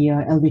 the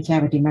LV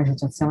cavity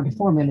measures at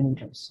 74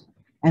 millimeters.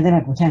 And then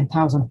at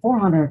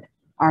 10,400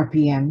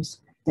 RPMs,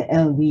 the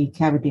LV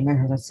cavity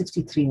measures at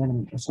 63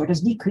 millimeters. So it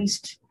has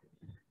decreased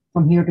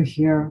from here to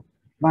here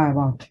by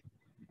about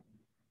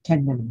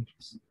 10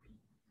 millimeters,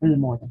 a little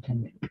more than 10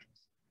 millimeters.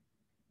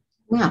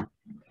 Now,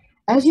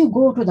 as you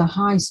go to the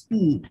high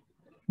speed,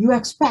 you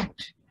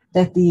expect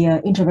that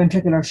the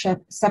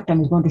interventricular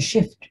septum is going to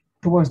shift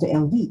towards the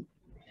LV.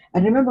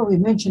 And remember, we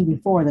mentioned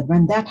before that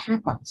when that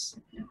happens,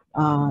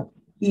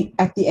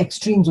 at the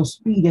extremes of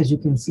speed, as you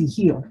can see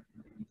here,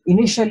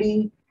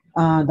 initially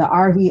the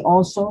RV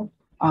also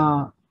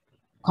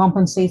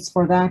compensates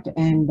for that,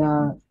 and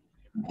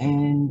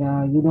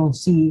you don't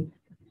see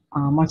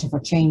much of a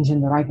change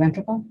in the right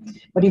ventricle.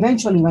 But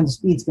eventually, when the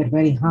speeds get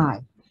very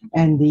high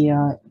and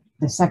the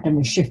septum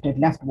is shifted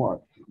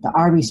leftward, the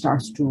RV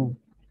starts to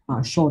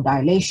show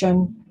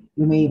dilation.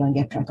 You may even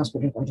get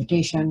tricuspid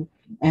regurgitation,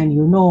 and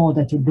you know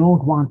that you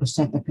don't want to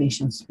set the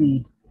patient's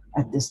speed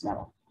at this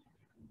level.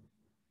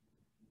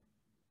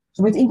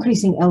 So with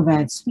increasing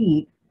LVAD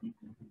speed,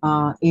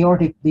 the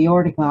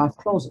aortic valve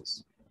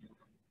closes.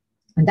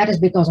 And that is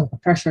because of the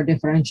pressure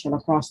differential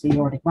across the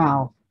aortic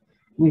valve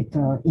with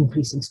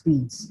increasing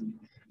speeds.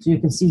 So you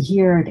can see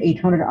here at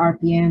 800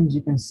 RPMs,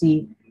 you can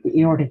see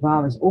the aortic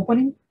valve is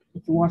opening.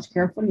 If you watch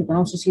carefully, you can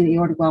also see the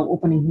aortic valve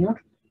opening here.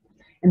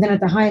 And then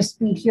at the highest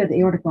speed here, the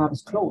aortic valve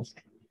is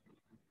closed.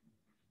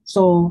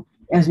 So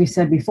as we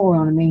said before, we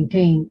want to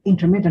maintain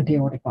intermittent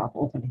aortic valve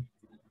opening.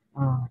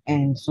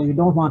 And so you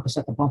don't want to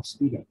set the pump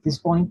speed at this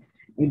point.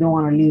 You don't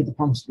want to leave the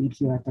pump speed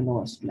here at the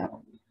lowest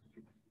level.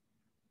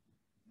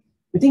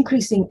 With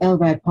increasing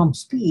LVAD pump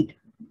speed,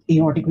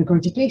 aortic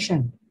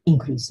regurgitation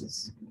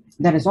increases.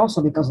 That is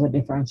also because of the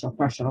differential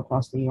pressure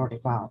across the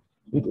aortic valve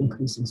with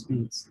increasing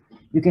speeds.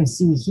 You can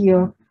see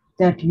here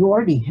that you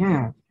already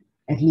have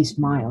at least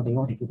mild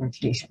aortic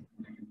regurgitation.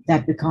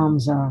 That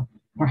becomes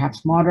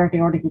perhaps moderate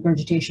aortic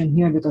regurgitation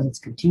here because it's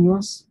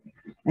continuous.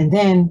 And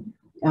then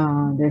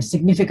there's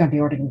significant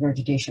aortic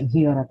regurgitation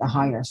here at the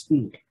higher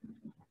speed.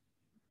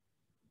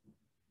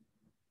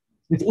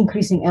 With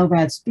increasing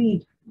LVAD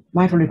speed,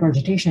 mitral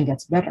regurgitation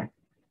gets better,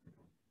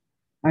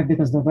 right?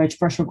 Because the wedge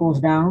pressure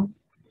goes down,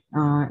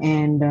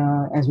 and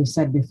as we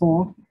said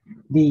before,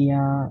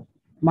 the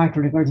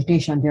mitral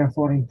regurgitation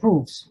therefore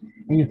improves.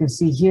 And you can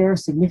see here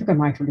significant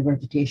mitral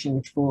regurgitation,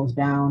 which goes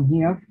down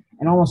here,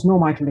 and almost no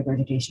mitral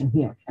regurgitation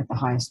here at the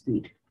highest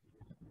speed.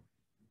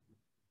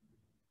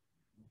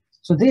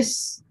 So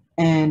this,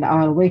 and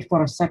I'll wait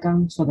for a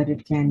second so that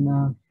it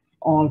can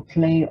all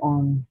play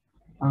on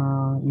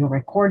your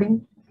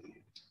recording.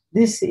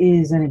 This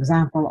is an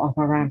example of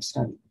a ramp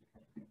study.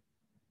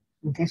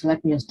 Okay, so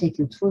let me just take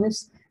you through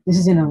this. This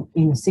is in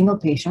a single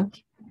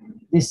patient.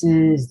 This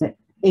is the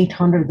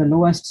 800, the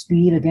lowest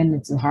speed. Again,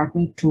 it's a heart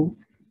rate,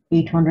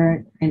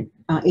 800 and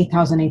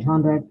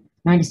 8,800,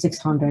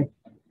 9,600,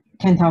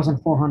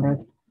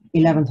 10,400,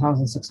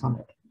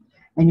 11,600.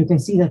 And you can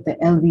see that the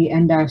LV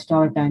end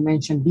diastolic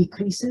dimension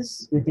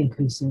decreases with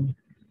increasing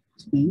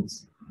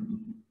speeds.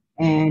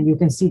 And you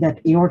can see that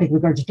aortic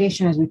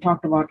regurgitation, as we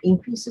talked about,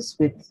 increases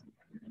with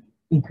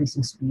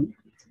increasing speed.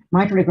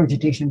 Mitral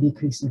regurgitation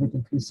decreases with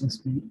increasing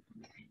speed.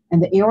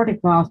 And the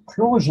aortic valve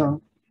closure,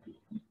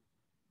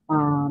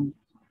 the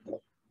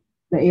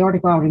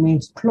aortic valve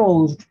remains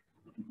closed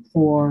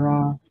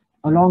for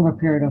a longer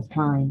period of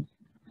time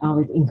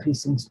with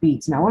increasing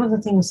speeds. Now, one of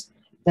the things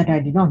that I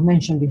did not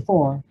mention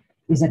before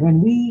is that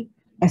when we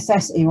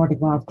assess aortic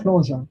valve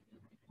closure,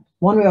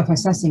 one way of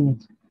assessing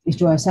it is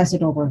to assess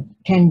it over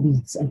 10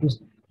 beats and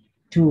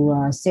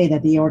to say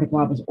that the aortic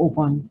valve is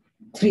open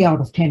 3 out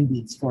of 10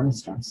 beats, for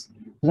instance.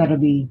 So that'll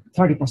be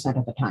 30%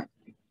 of the time.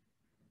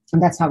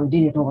 And that's how we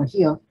did it over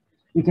here.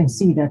 You can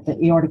see that the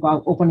aortic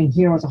valve opening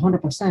here was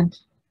 100%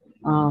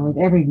 with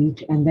every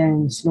beat, and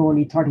then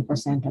slowly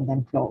 30% and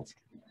then closed.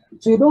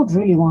 So you don't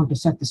really want to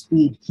set the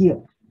speed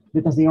here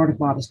because the aortic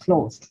valve is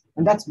closed.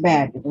 And that's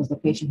bad because the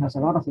patient has a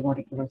lot of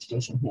aortic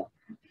regurgitation here.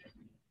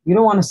 You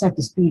don't want to set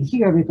the speed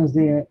here because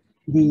the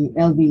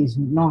LV is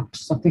not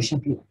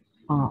sufficiently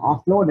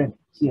offloaded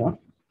here.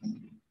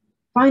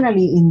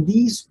 Finally, in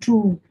these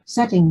two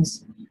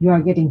settings, you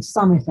are getting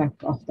some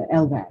effect of the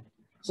LVAD.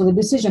 So the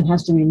decision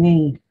has to be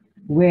made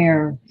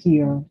where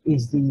here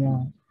is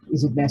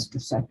it best to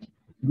set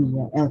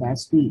the LVAD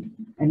speed,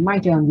 and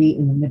might even be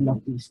in the middle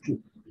of these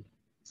two.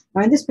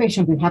 Now, in this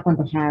patient, we happen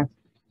to have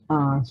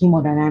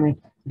hemodynamic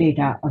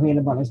data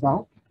available as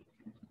well.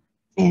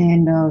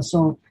 And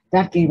so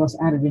that gave us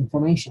added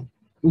information.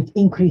 With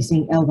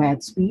increasing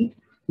LVAD speed,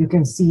 you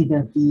can see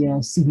that the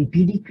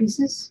CVP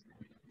decreases.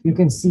 You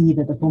can see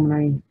that the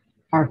pulmonary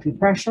artery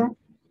pressure,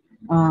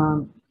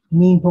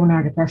 mean pulmonary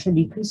artery pressure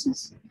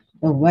decreases.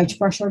 The wedge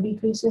pressure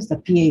decreases. The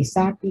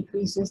PA-SAT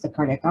decreases. The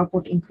cardiac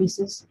output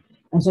increases.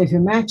 And so if you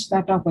match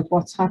that up with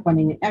what's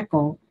happening in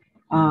echo,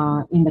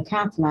 in the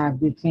cath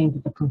lab, we came to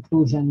the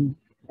conclusion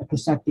to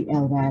set the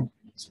LVAD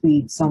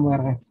speed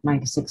somewhere at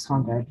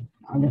 9,600,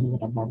 a little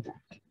bit above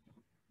that.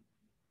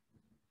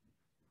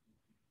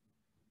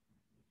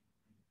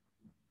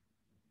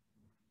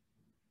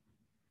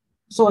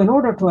 So in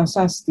order to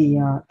assess the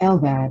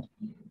LVAD,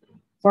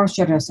 first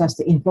you have to assess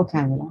the inflow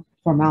cannula.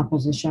 for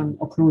malposition,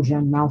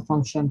 occlusion,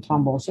 malfunction,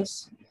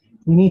 thrombosis.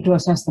 You need to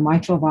assess the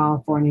mitral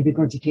valve for any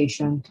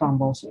regurgitation,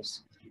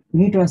 thrombosis. You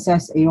need to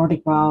assess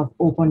aortic valve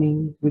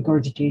opening,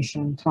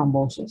 regurgitation,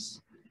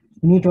 thrombosis.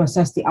 You need to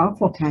assess the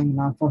outflow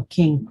cannula for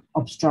kink,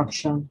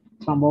 obstruction,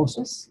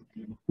 thrombosis.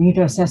 You need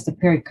to assess the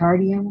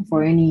pericardium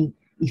for any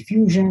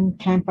effusion,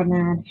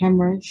 tamponade,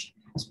 hemorrhage,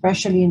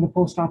 especially in the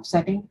post-op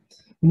setting.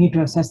 You need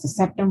to assess the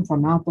septum for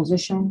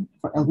malposition,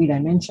 for LV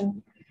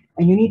dimension,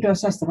 and you need to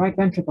assess the right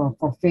ventricle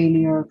for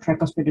failure,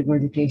 tricuspid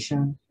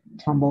regurgitation,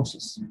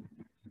 thrombosis.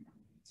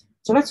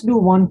 So let's do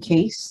one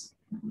case,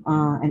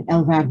 an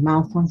LVAD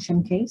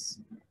malfunction case.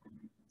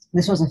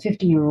 This was a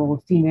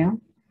 50-year-old female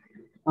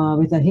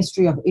with a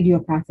history of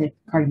idiopathic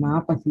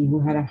cardiomyopathy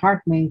who had a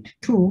HeartMate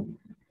 2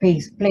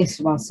 placed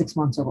about 6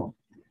 months ago.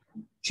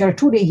 She had a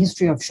 2-day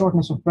history of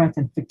shortness of breath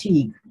and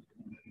fatigue.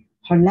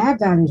 Her lab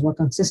values were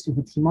consistent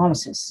with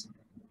hemolysis.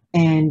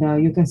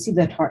 And you can see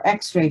that her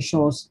X-ray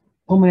shows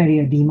pulmonary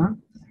edema.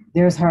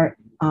 There's her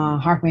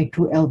HeartMate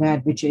 2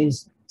 LVAD, which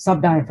is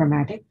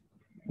subdiaphragmatic,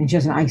 and she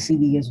has an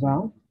ICD as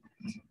well.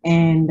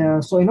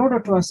 And so in order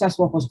to assess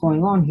what was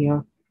going on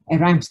here, a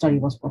ramp study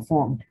was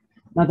performed.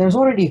 Now there's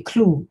already a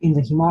clue in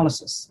the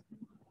hemolysis.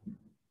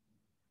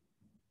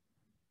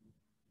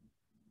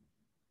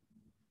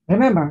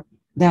 Remember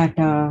that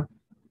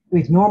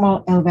with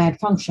normal LVAD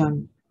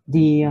function,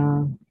 the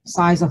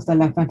size of the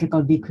left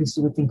ventricle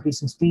decreases with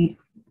increasing speed.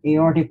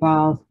 Aortic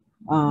valve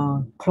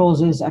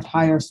closes at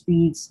higher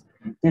speeds.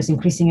 There's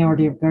increasing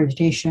aortic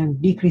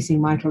regurgitation,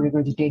 decreasing mitral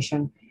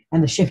regurgitation,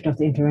 and the shift of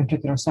the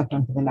interventricular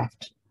septum to the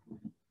left.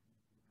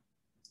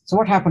 So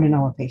what happened in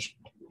our patient?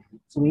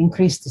 So we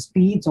increased the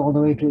speeds all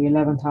the way to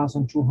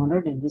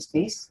 11,200 in this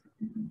case,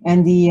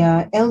 and the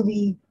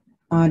LV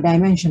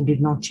dimension did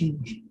not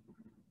change.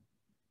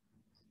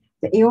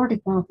 The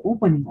aortic valve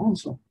opening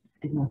also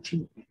did not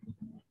change.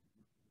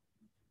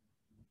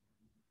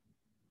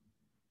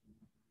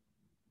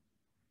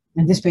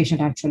 And this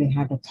patient actually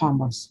had a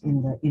thrombus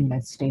in the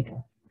inlet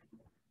stator.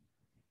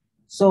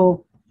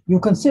 So you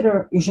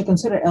should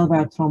consider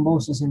LVAD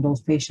thrombosis in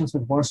those patients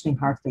with worsening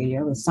heart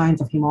failure with signs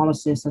of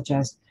hemolysis such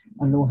as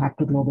a low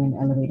haptoglobin,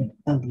 elevated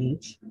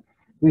LDH,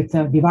 with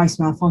device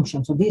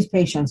malfunction. So these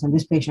patients, and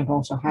this patient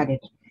also had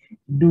it,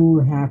 do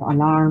have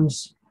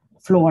alarms,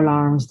 flow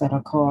alarms that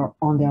occur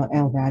on their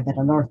LVAD that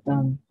alert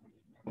them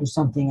to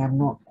something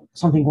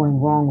going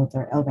wrong with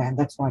their LVAD.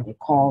 That's why they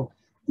call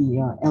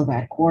the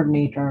LVAD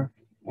coordinator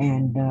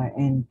and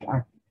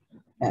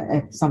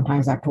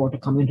sometimes are told to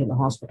come into the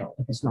hospital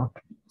if it's not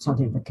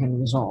something that can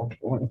be resolved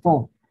over the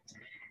phone.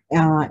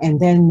 And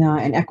then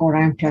an echo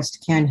ramp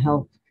test can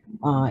help,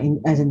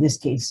 as in this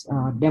case,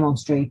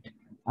 demonstrate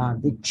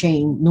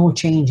no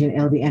change in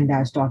LV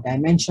end-diastolic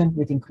dimension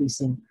with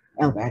increasing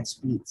LVAD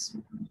speeds.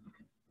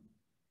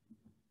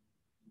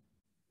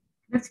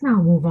 Let's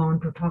now move on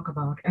to talk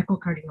about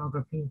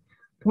echocardiography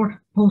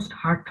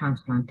post-heart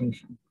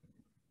transplantation.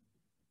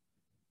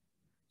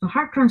 So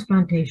heart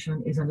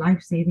transplantation is a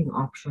life-saving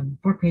option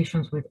for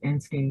patients with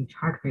end-stage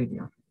heart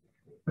failure.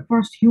 The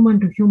first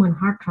human-to-human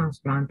heart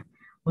transplant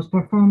was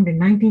performed in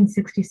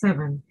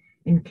 1967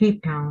 in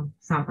Cape Town,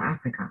 South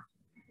Africa.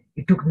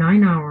 It took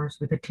 9 hours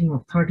with a team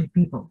of 30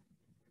 people.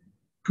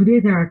 Today,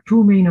 there are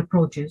two main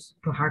approaches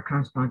to heart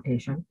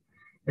transplantation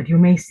that you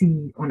may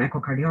see on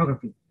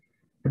echocardiography.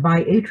 The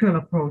biatrial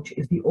approach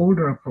is the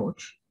older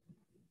approach,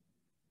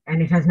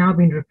 and it has now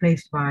been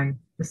replaced by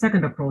the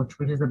second approach,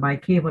 which is the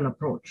bicaval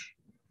approach.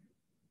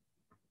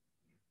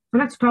 So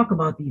let's talk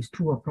about these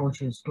two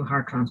approaches to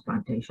heart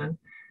transplantation,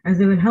 as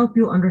they will help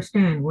you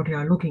understand what you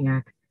are looking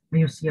at when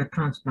you see a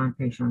transplant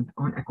patient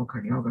on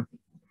echocardiography.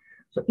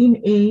 So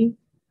in A,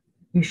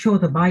 we show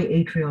the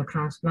biatrial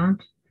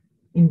transplant.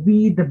 In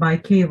B, the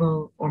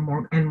bicaval or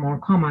more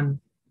common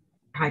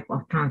type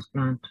of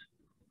transplant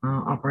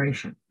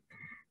operation.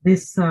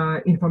 This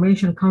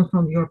information comes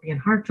from the European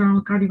Heart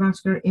Journal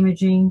Cardiovascular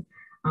Imaging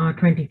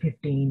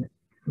 2015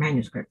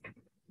 manuscript.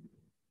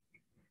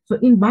 So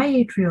in the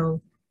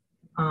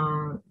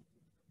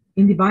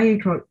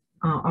biatrial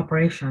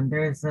operation,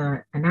 there is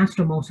an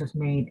anastomosis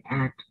made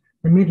at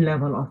the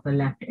mid-level of the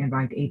left and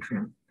right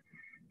atrium,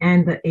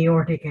 and the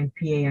aortic and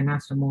PA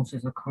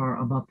anastomosis occur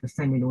above the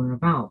semilunar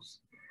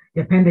valves.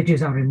 The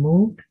appendages are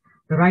removed.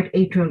 The right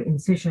atrial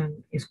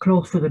incision is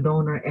close to the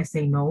donor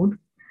SA node.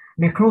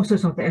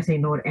 Necrosis of the SA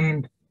node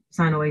and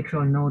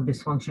sinoatrial node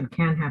dysfunction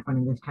can happen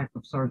in this type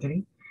of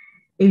surgery.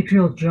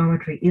 Atrial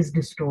geometry is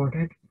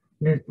distorted,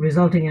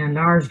 resulting in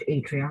enlarged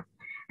atria,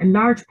 and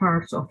large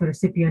parts of the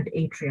recipient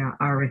atria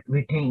are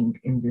retained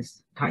in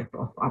this type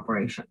of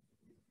operation.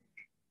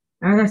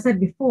 As I said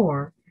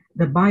before,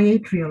 the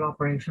biatrial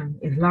operation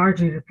is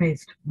largely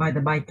replaced by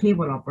the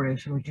bicaval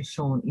operation, which is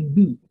shown in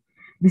B.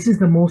 This is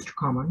the most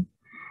common,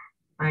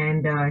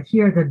 and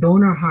here the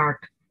donor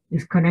heart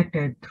is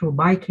connected through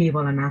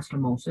bicaval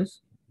anastomosis.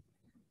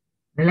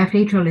 The left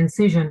atrial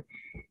incision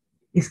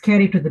is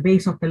carried to the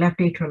base of the left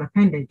atrial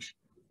appendage,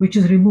 which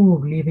is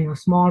removed, leaving a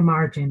small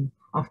margin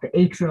of the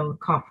atrial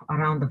cuff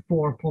around the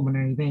 4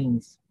 pulmonary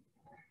veins.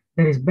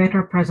 There is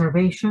better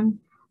preservation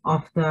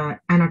of the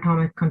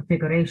anatomic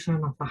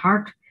configuration of the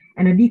heart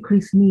and a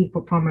decreased need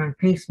for permanent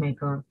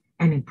pacemaker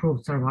and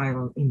improved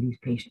survival in these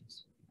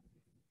patients.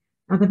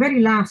 Now, the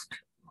very last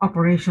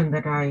operation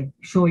that I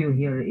show you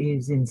here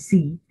is in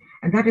C,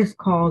 and that is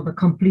called the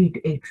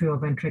complete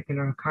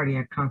atrioventricular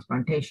cardiac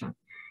transplantation.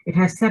 It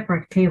has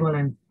separate cable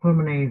and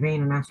pulmonary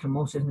vein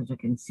anastomosis, as you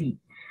can see.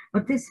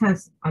 But this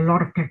has a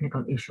lot of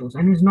technical issues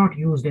and is not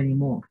used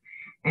anymore.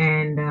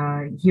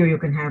 And here you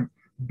can have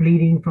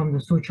bleeding from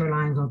the suture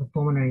lines of the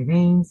pulmonary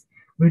veins,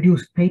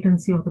 reduced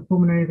patency of the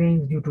pulmonary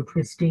veins due to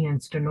twisting and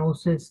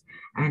stenosis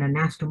and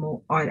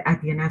or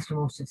at the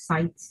anastomosis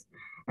sites.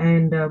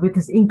 And with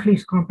this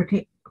increased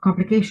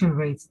complication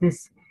rates,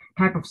 this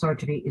type of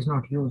surgery is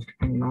not used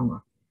any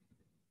longer.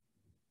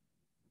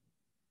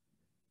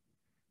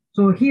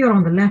 So here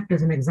on the left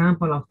is an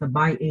example of the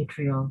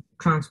biatrial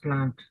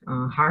transplant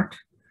heart.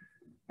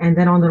 And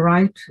then on the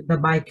right, the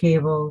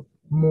bicaval,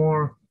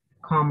 more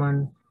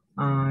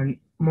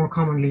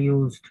commonly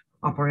used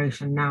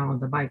operation now,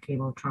 the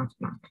bicaval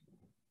transplant.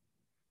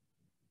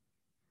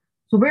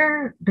 So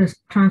where does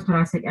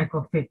transthoracic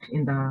echo fit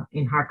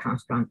in heart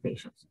transplant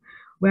patients?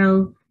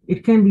 Well,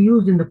 it can be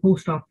used in the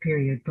post-op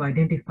period to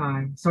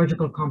identify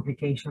surgical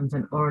complications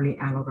and early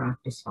allograft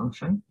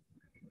dysfunction.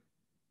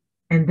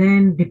 And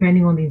then,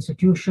 depending on the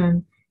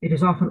institution, it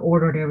is often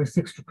ordered every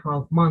 6 to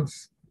 12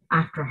 months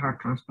after heart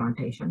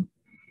transplantation.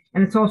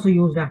 And it's also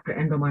used after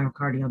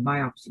endomyocardial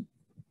biopsy.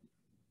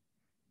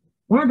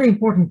 One of the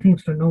important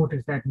things to note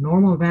is that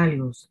normal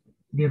values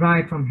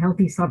derived from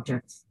healthy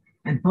subjects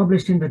and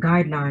published in the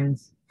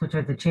guidelines, such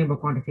as the chamber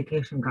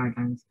quantification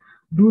guidelines,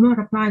 do not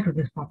apply to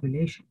this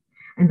population.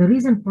 And the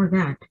reason for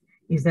that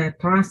is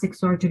that thoracic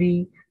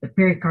surgery, the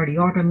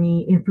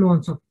pericardiotomy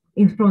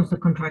influence the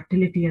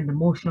contractility and the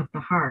motion of the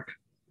heart,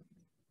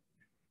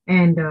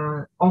 and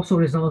also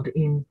result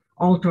in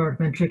altered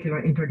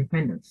ventricular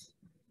interdependence.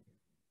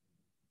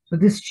 So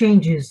this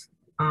changes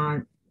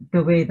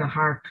the way the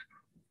heart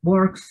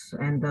works,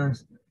 and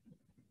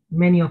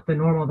many of the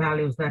normal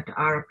values that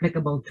are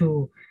applicable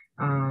to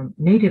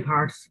native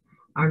hearts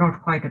are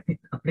not quite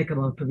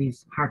applicable to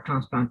these heart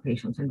transplant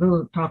patients. And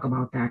we'll talk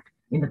about that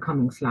in the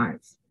coming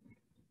slides.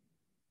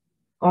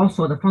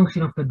 Also, the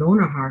function of the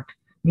donor heart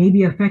may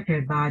be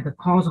affected by the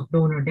cause of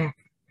donor death.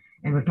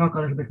 And we'll talk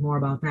a little bit more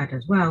about that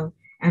as well,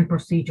 and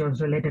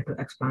procedures related to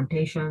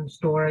explantation,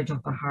 storage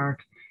of the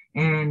heart,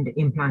 and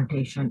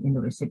implantation in the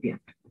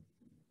recipient.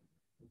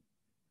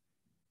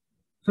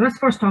 So let's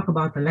first talk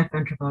about the left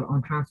ventricle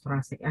on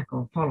transthoracic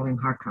echo following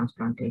heart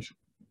transplantation.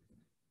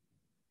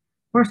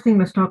 First thing,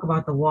 let's talk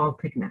about the wall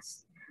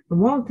thickness. The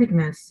wall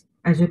thickness,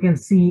 as you can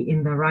see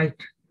in the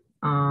right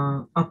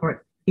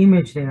upper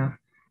image there,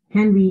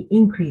 can be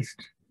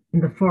increased in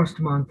the first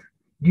month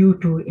due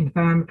to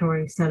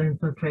inflammatory cell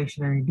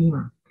infiltration and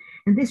edema.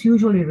 And this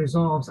usually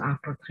resolves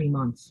after 3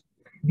 months.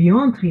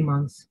 Beyond 3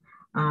 months,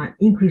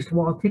 increased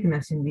wall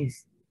thickness in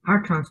these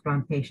heart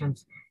transplant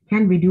patients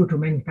can be due to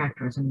many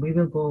factors, and we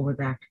will go over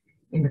that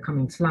in the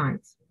coming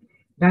slides.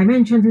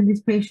 Dimensions in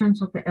these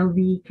patients of the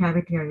LV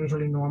cavity are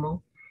usually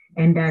normal,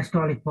 and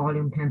diastolic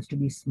volume tends to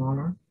be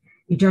smaller.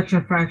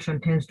 Ejection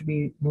fraction tends to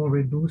be more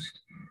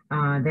reduced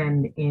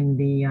than in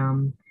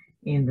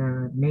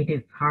the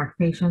native heart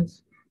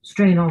patients.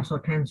 Strain also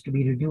tends to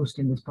be reduced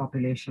in this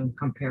population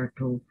compared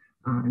to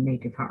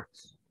native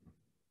hearts.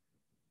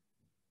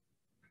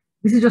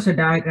 This is just a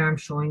diagram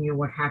showing you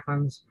what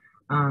happens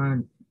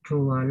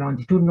to a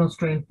longitudinal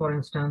strain, for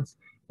instance.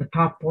 The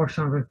top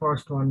portion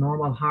refers to a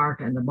normal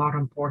heart, and the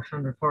bottom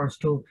portion refers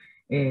to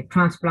a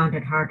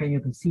transplanted heart. And you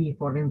can see,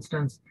 for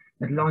instance,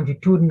 that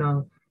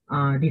longitudinal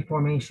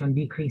deformation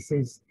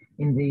decreases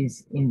in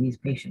these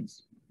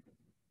patients.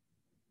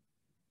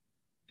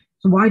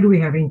 So why do we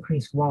have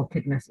increased wall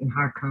thickness in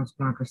heart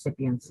transplant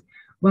recipients?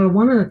 Well,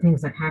 one of the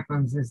things that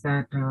happens is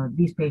that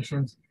these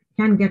patients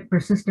can get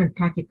persistent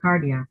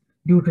tachycardia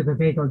due to the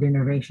vagal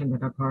denervation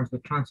that occurs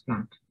with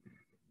transplant.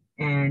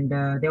 And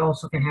they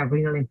also can have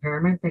renal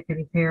impairment that can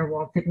impair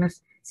wall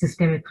thickness,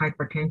 systemic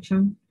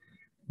hypertension,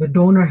 the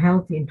donor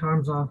health in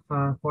terms of,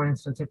 for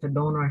instance, if the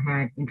donor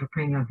had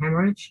intracranial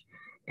hemorrhage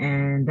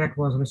and that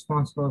was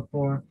responsible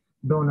for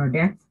donor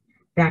death,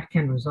 that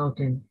can result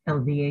in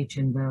LVH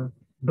in the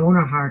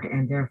donor heart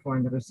and therefore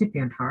in the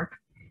recipient heart.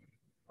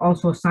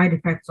 Also, side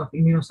effects of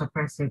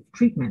immunosuppressive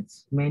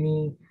treatments.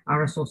 Many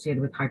are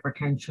associated with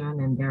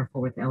hypertension and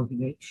therefore with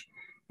LVH.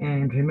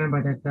 And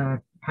remember that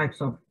the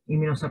types of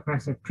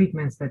immunosuppressive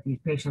treatments that these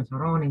patients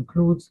are on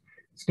includes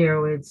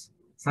steroids,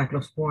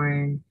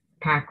 cyclosporin,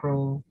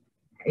 Tacro,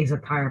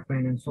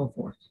 azathioprine, and so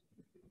forth.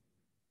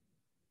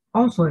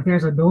 Also, if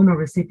there's a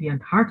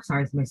donor-recipient heart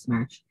size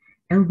mismatch,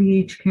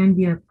 LVH can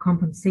be a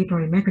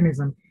compensatory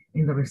mechanism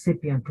in the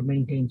recipient to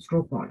maintain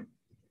stroke volume.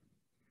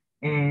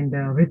 And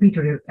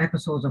repeated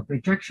episodes of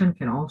rejection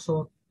can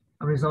also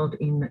result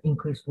in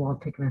increased wall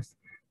thickness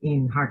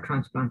in heart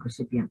transplant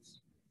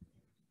recipients.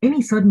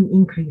 Any sudden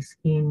increase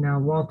in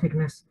wall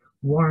thickness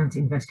warrants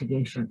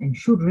investigation and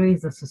should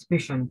raise the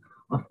suspicion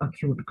of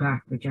acute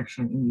graft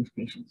rejection in these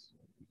patients.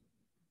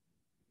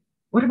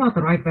 What about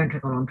the right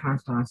ventricle on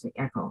transthoracic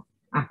echo?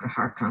 after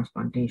heart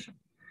transplantation?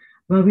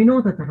 Well, we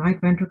know that the right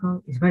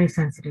ventricle is very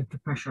sensitive to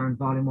pressure and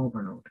volume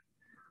overload.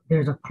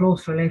 There's a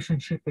close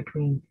relationship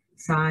between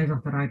size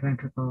of the right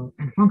ventricle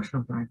and function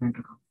of the right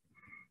ventricle.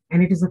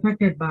 And it is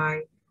affected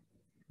by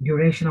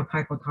duration of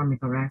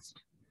hypothermic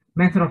arrest,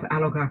 method of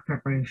allograft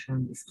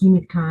preparation,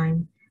 ischemic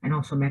time, and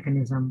also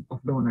mechanism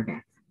of donor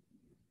death.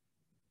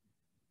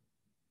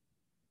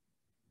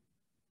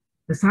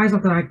 The size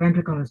of the right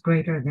ventricle is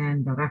greater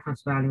than the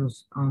reference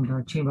values on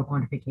the chamber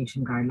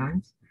quantification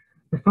guidelines.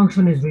 The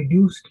function is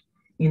reduced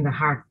in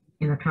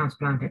the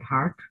transplanted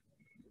heart.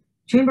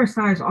 Chamber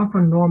size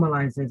often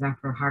normalizes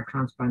after heart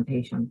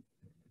transplantation,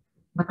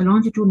 but the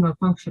longitudinal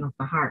function of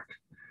the heart,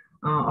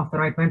 of the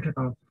right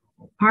ventricle,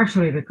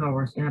 partially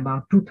recovers in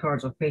about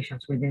 2/3 of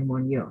patients within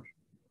 1 year.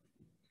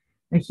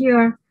 And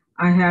here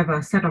I have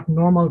a set of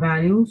normal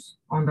values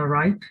on the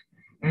right,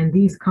 and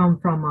these come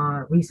from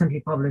a recently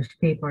published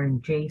paper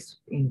in JACE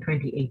in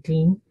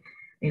 2018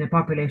 in a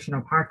population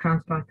of heart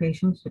transplant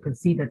patients. You can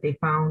see that they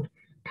found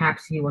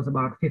TAPC was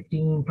about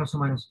 15 plus or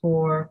minus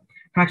 4,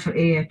 fractional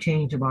area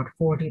change about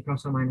 40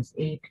 plus or minus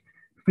 8,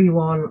 free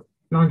wall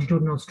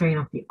longitudinal strain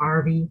of the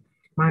RV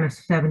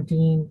minus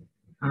 17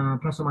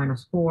 plus or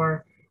minus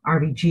 4,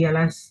 RV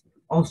GLS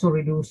also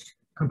reduced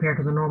compared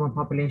to the normal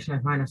population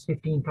at minus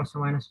 15 plus or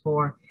minus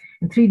 4,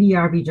 and 3D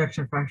RV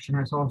ejection fraction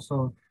has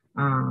also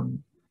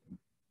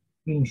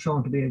been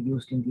shown to be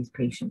reduced in these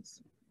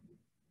patients.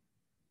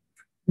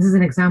 This is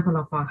an example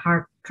of a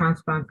heart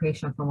transplant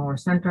patient from our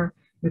center.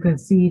 You can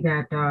see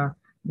that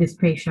this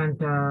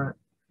patient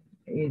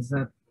is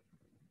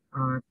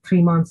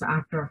 3 months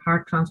after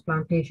heart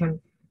transplantation.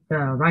 The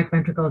right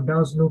ventricle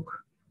does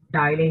look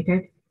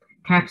dilated.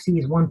 TAPC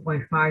is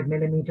 1.5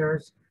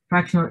 millimeters,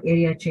 fractional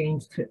area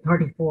change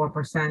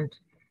 34%,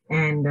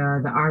 and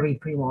the RV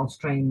pre-wall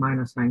strain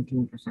minus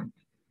 19%.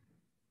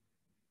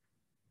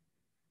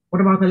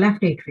 What about the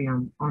left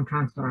atrium on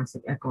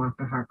transthoracic echo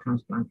after heart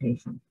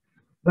transplantation?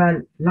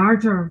 Well,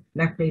 larger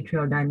left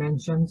atrial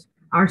dimensions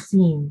are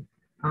seen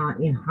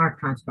in heart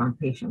transplant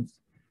patients.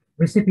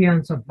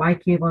 Recipients of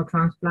bicable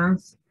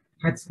transplants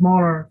had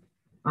smaller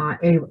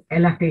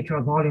left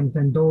atrial volumes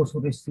than those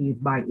who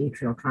received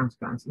biatrial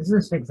transplants. This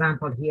is an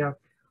example here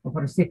of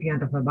a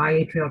recipient of a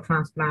biatrial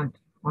transplant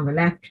on the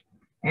left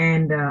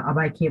and a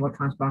bicable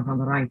transplant on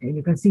the right. And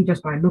you can see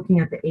just by looking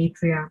at the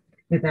atria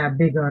that they are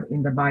bigger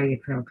in the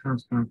biatrial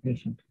transplant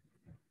patient.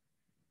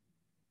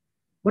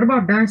 What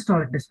about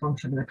diastolic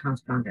dysfunction in the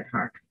transplanted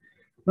heart?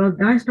 Well,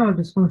 diastolic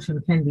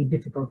dysfunction can be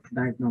difficult to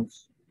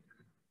diagnose.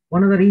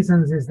 One of the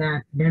reasons is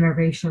that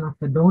denervation of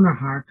the donor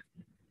heart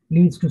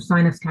leads to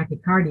sinus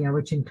tachycardia,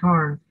 which in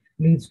turn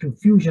leads to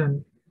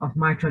fusion of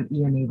mitral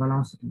ENA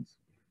velocities.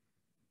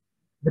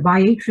 The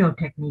biatrial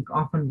technique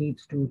often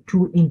leads to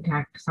two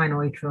intact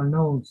sinoatrial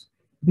nodes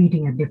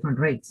beating at different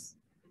rates,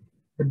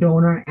 the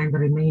donor and the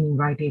remaining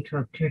right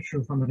atrial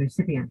tissue from the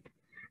recipient.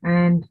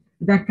 And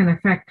that can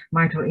affect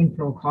mitral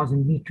inflow,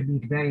 causing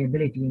beat-to-beat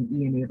variability in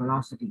ENA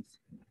velocities.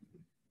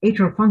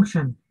 Atrial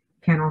function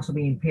can also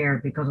be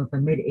impaired because of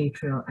the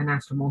mid-atrial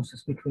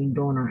anastomosis between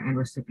donor and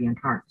recipient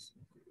hearts.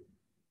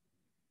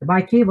 The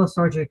bicable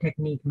surgery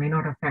technique may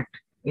not affect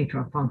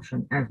atrial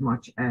function as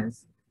much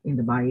as in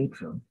the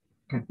biatrial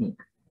technique.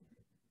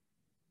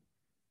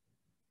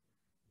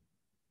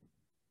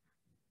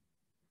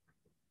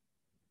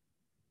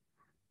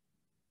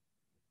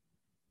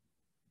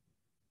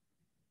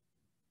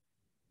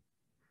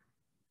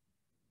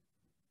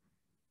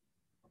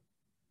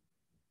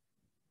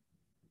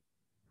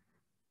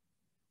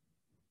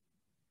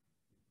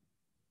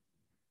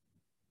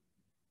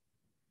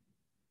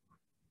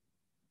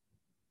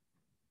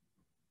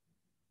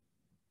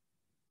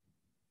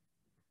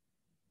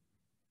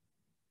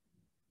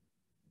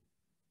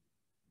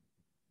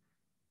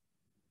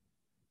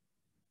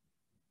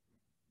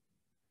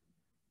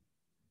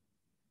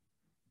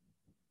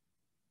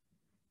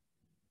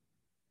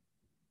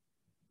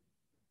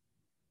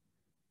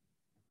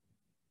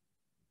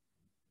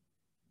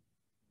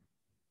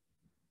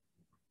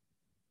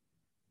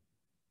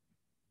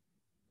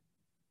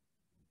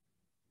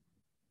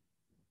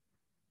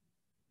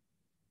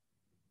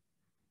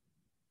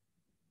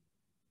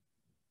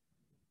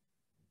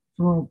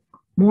 So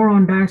more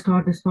on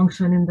diastolic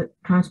dysfunction in the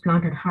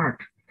transplanted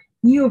heart.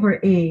 E over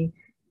A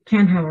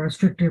can have a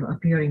restrictive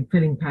appearing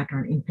filling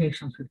pattern in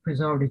patients with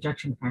preserved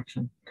ejection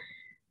fraction.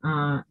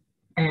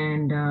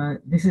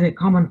 This is a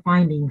common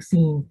finding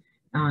seen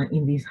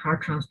in these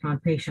heart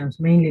transplant patients,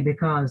 mainly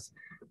because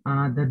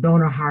the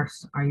donor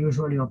hearts are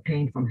usually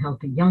obtained from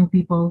healthy young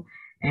people,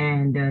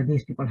 and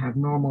these people have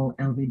normal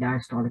LV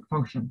diastolic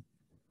function.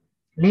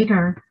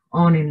 Later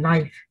on in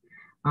life,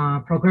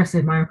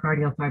 progressive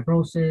myocardial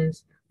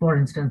fibrosis, for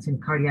instance, in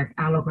cardiac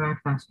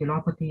allograft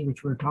vasculopathy,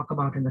 which we'll talk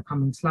about in the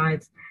coming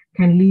slides,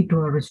 can lead to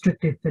a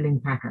restrictive filling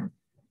pattern.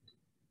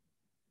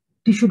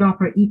 Tissue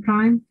Doppler E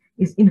prime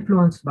is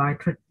influenced by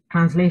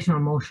translational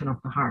motion of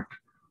the heart.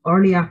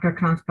 Early after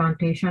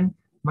transplantation,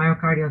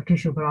 myocardial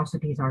tissue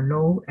velocities are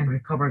low and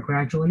recover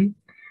gradually.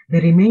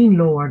 They remain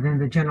lower than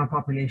the general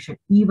population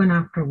even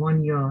after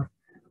 1 year,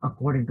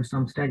 according to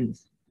some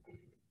studies.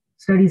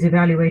 Studies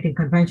evaluating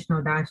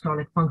conventional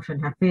diastolic function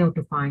have failed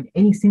to find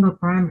any single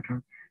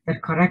parameter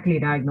that correctly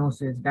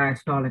diagnoses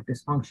diastolic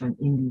dysfunction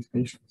in these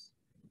patients.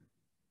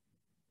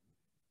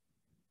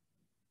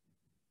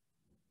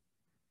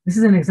 This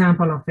is an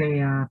example of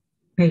a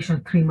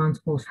patient 3 months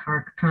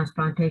post-heart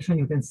transplantation.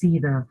 You can see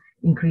the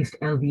increased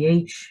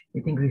LVH,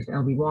 with increased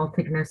LV wall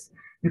thickness.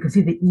 You can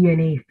see the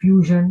ENA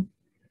fusion.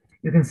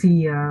 You can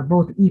see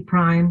both E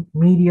prime,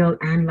 medial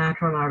and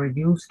lateral are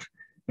reduced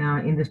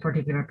in this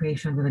particular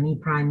patient with an E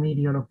prime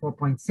medial of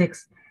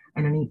 4.6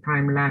 and an E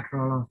prime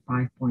lateral of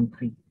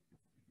 5.3.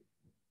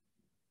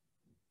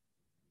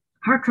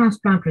 Heart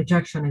transplant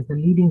rejection is the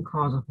leading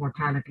cause of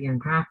mortality and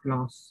graft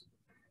loss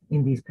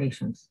in these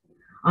patients.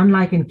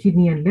 Unlike in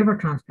kidney and liver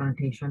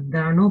transplantation,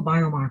 there are no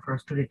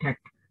biomarkers to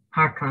detect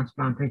heart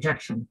transplant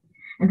rejection.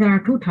 And there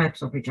are two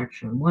types of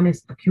rejection. One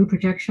is acute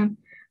rejection,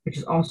 which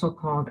is also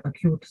called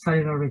acute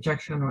cellular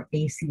rejection or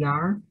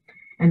ACR,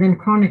 and then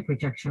chronic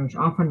rejection, which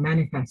often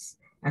manifests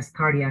as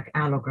cardiac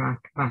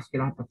allograft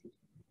vasculopathy.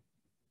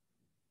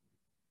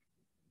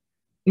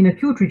 In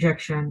acute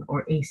rejection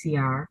or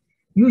ACR,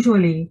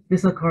 usually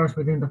this occurs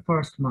within the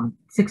first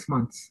 6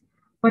 months,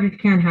 but it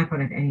can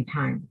happen at any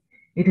time.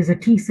 It is a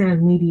T-cell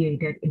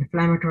mediated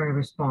inflammatory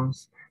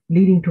response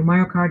leading to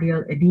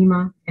myocardial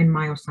edema and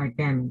myocyte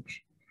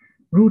damage.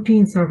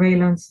 Routine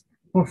surveillance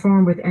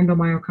performed with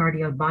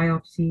endomyocardial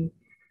biopsy,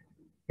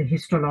 the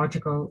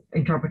histological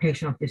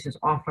interpretation of this is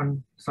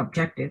often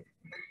subjective,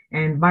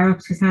 and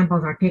biopsy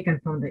samples are taken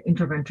from the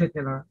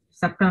interventricular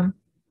septum.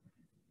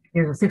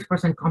 There's a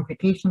 6%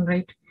 complication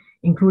rate,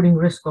 including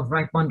risk of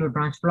right bundle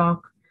branch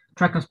block,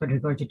 tricuspid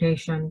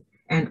regurgitation,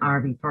 and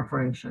RV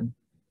perforation.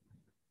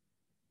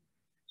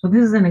 So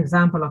this is an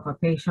example of a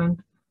patient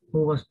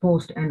who was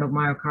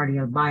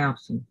post-endomyocardial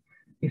biopsy.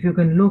 If you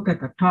can look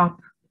at the top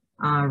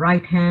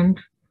right-hand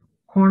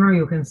corner,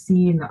 you can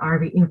see in the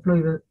RV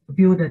inflow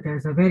view that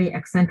there's a very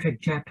eccentric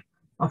jet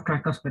of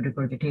tricuspid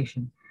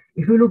regurgitation.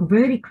 If you look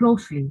very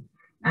closely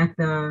at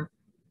the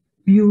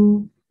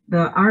view,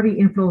 the RV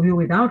inflow view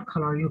without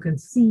color, you can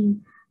see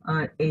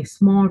a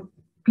small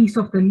piece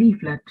of the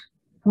leaflet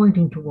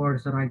pointing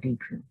towards the right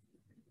atrium.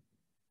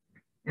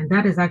 And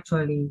that is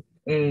actually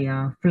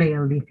a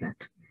flail leaflet.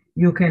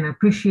 You can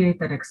appreciate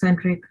that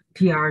eccentric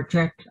TR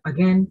jet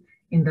again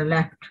in the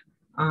left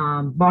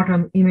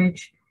bottom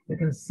image. You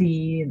can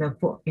see in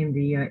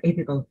the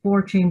apical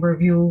 4-chamber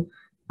view,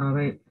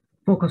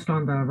 focused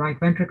on the right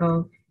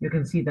ventricle. You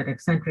can see that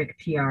eccentric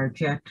TR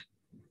jet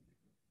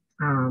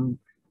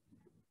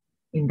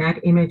in that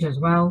image as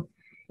well.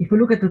 If you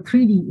look at the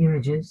 3D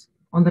images,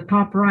 on the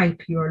top right,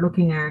 you are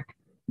looking at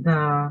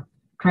the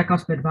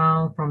tricuspid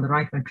valve from the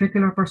right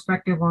ventricular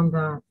perspective on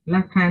the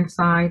left-hand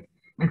side,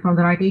 and from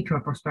the right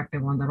atrial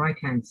perspective on the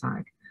right-hand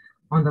side.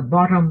 On the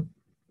bottom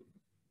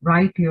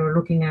right, you're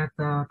looking at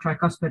the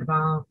tricuspid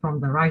valve from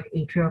the right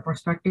atrial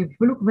perspective. If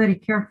you look very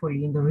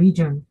carefully in the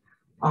region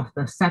of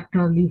the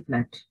septal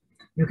leaflet,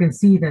 you can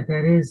see that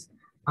there is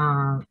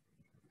a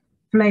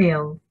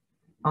flail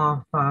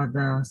of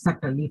the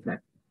septal leaflet.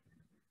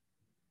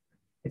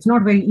 It's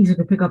not very easy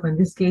to pick up in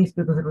this case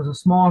because it was a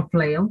small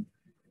flail,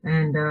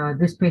 and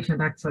this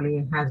patient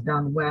actually has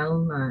done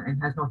well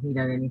and has not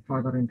needed any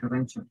further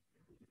intervention.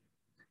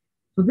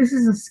 So this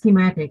is a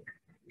schematic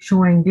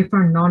showing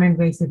different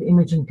non-invasive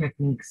imaging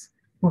techniques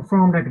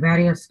performed at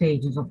various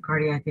stages of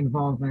cardiac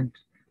involvement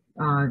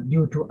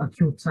due to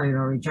acute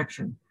cellular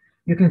rejection.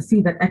 You can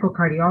see that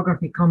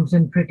echocardiography comes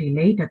in pretty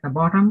late at the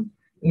bottom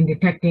in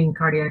detecting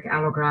cardiac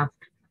allograft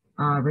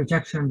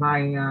rejection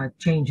by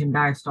change in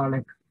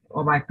diastolic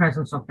or by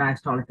presence of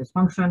diastolic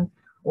dysfunction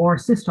or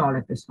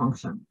systolic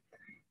dysfunction.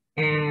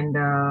 And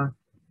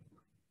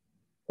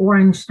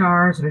orange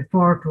stars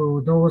refer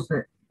to those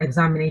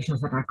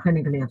examinations that are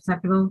clinically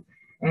acceptable,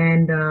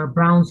 and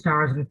brown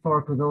stars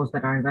refer to those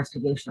that are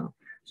investigational.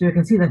 So you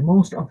can see that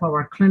most of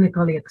our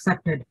clinically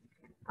accepted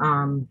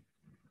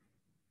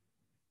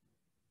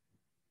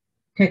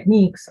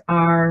techniques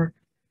are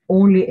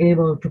only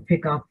able to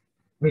pick up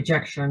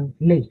rejection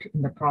late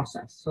in the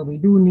process. So we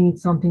do need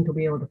something to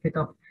be able to pick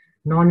up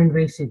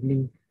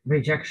non-invasively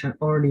rejection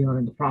earlier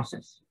in the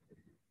process.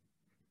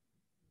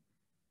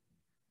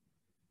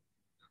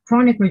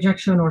 Chronic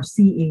rejection, or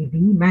CAV,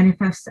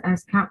 manifests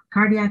as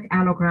cardiac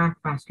allograft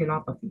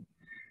vasculopathy.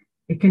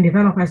 It can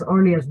develop as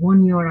early as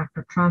 1 year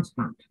after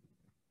transplant.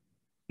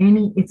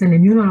 It's an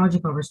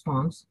immunological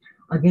response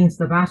against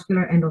the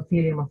vascular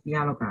endothelium of the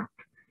allograft.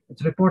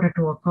 It's reported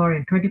to occur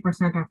in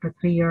 20% after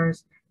 3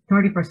 years,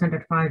 30%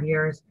 at 5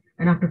 years,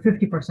 and up to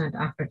 50%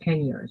 after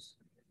 10 years.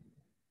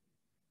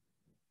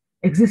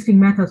 Existing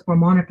methods for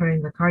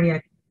monitoring the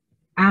cardiac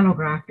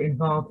allograft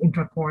involve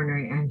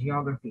intracoronary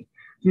angiography.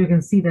 So you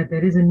can see that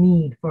there is a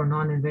need for a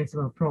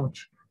non-invasive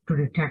approach to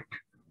detect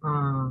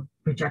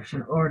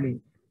rejection early,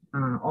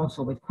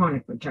 also with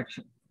chronic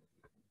rejection.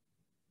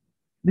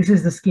 This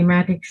is the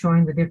schematic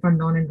showing the different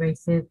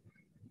non-invasive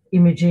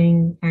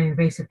imaging and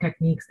invasive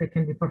techniques that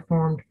can be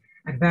performed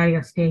at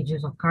various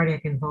stages of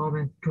cardiac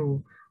involvement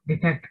to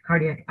detect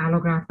cardiac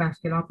allograft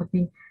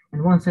vasculopathy.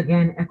 And once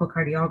again,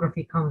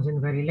 echocardiography comes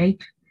in very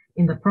late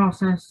in the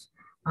process,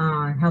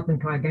 helping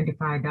to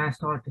identify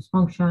diastolic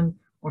dysfunction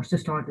or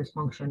systolic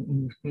dysfunction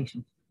in these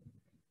patients.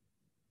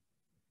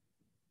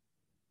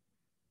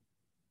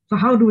 So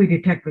how do we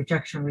detect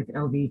rejection with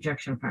LV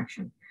ejection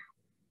fraction?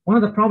 One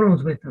of the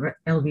problems with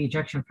LV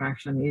ejection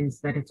fraction is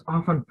that it's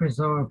often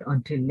preserved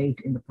until late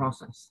in the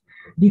process.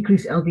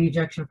 Decreased LV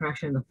ejection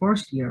fraction in the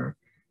first year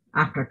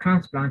after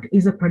transplant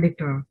is a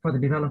predictor for the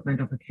development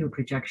of acute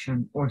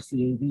rejection or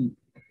CAV.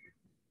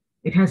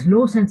 It has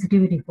low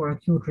sensitivity for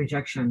acute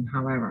rejection,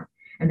 however,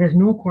 and there's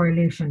no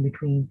correlation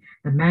between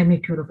the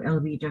magnitude of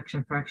LV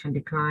ejection fraction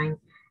decline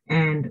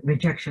and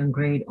rejection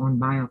grade on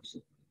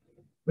biopsy.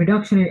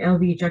 Reduction in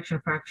LV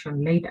ejection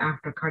fraction late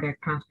after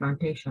cardiac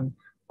transplantation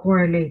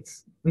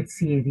correlates with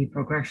CAV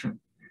progression.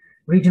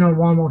 Regional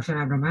wall motion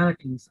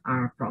abnormalities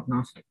are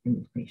prognostic in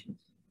these patients.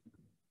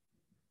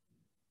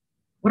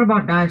 What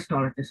about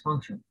diastolic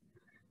dysfunction?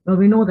 Well,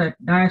 we know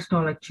that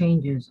diastolic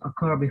changes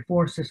occur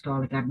before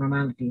systolic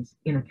abnormalities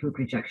in acute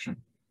rejection.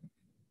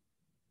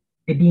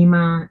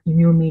 Edema,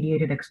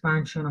 immune-mediated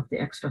expansion of the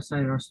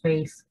extracellular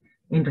space,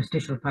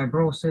 interstitial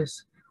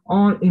fibrosis,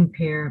 all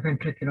impair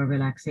ventricular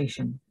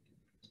relaxation.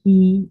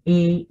 E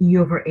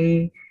over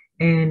A,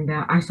 and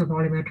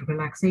isovolumetric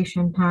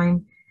relaxation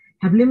time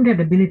have limited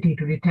ability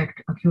to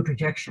detect acute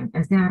rejection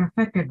as they are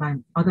affected by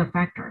other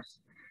factors,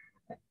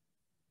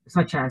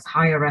 such as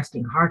higher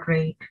resting heart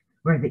rate,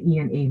 where the E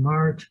and A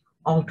merge,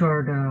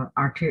 altered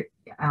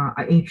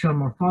atrial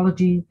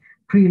morphology,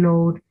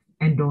 preload,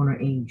 and donor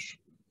age.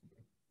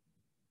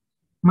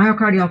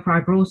 Myocardial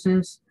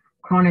fibrosis,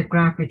 chronic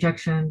graft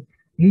rejection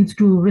leads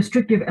to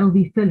restrictive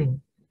LV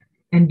filling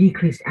and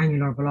decreased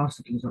annular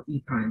velocities or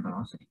E prime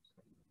velocities.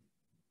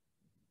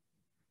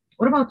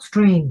 What about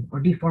strain or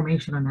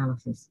deformation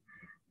analysis?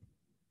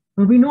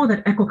 Well, we know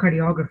that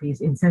echocardiography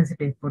is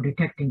insensitive for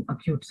detecting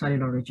acute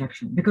cellular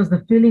rejection because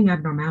the filling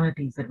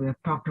abnormalities that we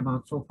have talked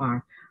about so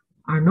far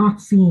are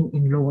not seen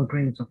in lower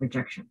grades of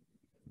rejection.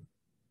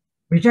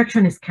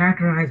 Rejection is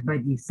characterized by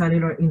the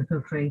cellular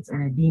infiltrates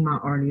and edema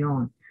early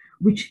on,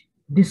 which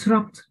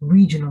disrupts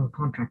regional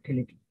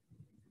contractility.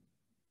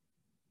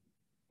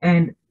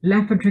 And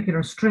left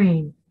ventricular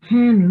strain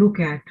can look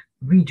at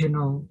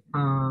regional,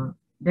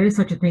 there is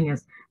such a thing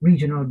as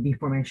regional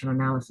deformation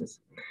analysis.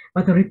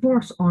 But the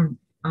reports on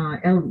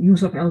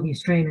use of LV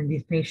strain in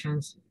these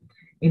patients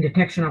in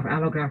detection of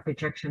allograft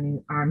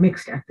rejection are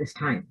mixed at this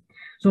time.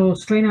 So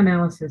strain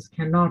analysis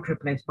cannot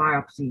replace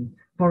biopsy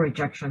for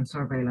rejection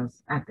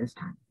surveillance at this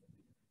time.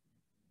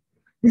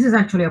 This is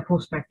actually a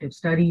prospective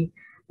study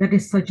that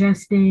is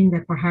suggesting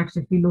that perhaps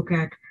if we look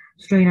at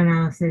strain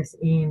analysis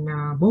in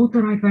both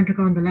the right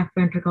ventricle and the left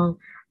ventricle,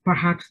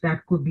 perhaps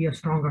that could be a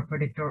stronger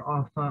predictor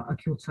of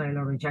acute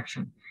cellular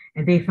rejection.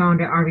 And they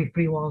found an RV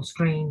free wall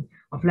strain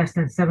of less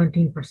than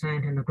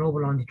 17% and a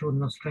global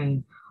longitudinal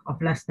strain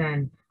of less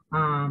than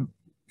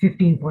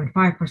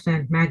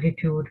 15.5%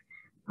 magnitude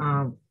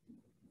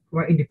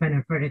were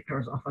independent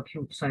predictors of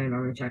acute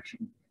cellular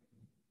rejection.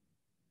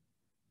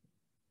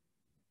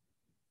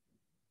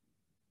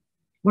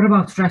 What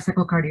about stress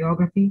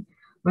echocardiography?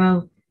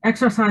 Well,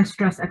 exercise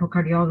stress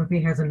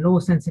echocardiography has a low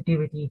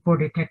sensitivity for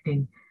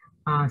detecting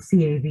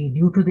CAV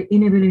due to the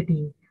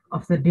inability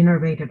of the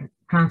denervated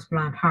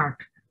transplant heart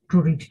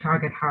to reach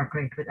target heart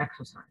rate with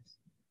exercise.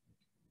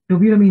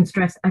 Dobutamine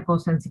stress echo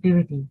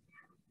sensitivity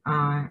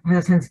has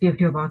a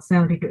sensitivity of about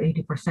 70 to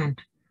 80%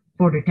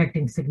 for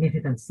detecting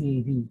significant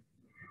CAV,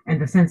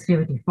 and the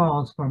sensitivity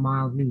falls for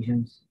mild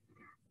lesions.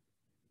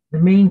 The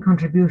main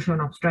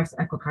contribution of stress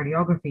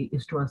echocardiography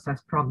is to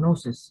assess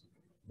prognosis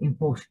in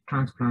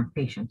post-transplant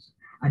patients.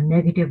 A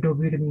negative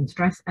dobutamine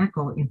stress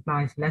echo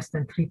implies less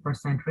than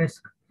 3%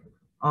 risk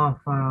of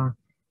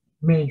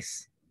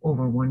MACE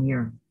over 1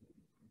 year.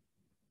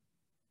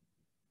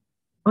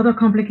 Other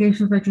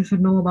complications that you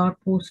should know about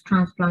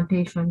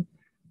post-transplantation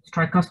is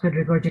tricuspid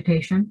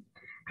regurgitation.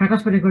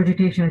 Tricuspid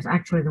regurgitation is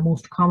actually the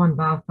most common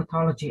valve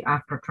pathology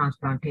after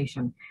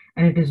transplantation,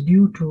 and it is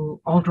due to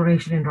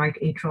alteration in right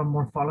atrial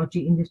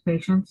morphology in these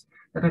patients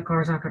that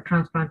occurs after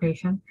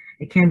transplantation.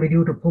 It can be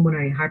due to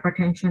pulmonary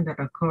hypertension that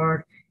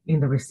occurred in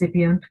the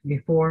recipient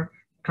before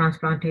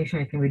transplantation.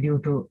 It can be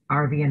due to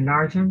RV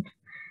enlargement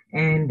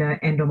and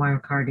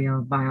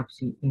endomyocardial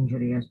biopsy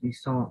injury, as we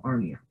saw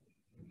earlier.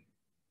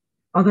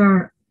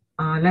 Other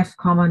less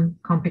common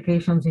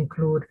complications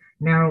include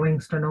narrowing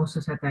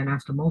stenosis at the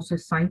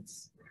anastomosis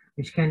sites,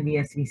 which can be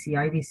SVC,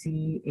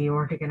 IVC,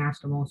 aortic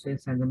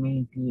anastomosis, and the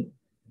main PA.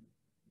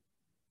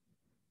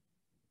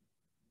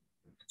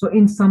 So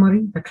in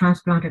summary, the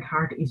transplanted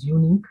heart is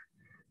unique.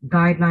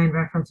 Guideline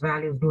reference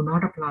values do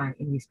not apply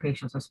in these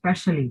patients,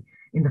 especially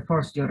in the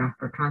first year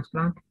after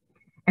transplant.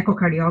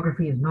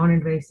 Echocardiography is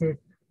non-invasive,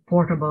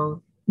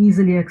 portable,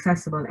 easily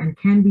accessible, and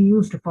can be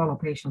used to follow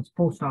patients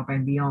post-op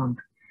and beyond.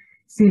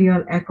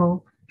 Serial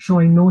echo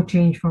showing no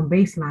change from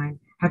baseline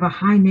have a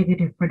high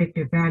negative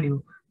predictive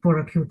value for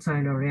acute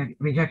cellular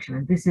rejection.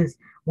 And this is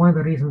one of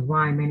the reasons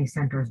why many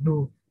centers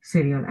do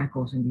serial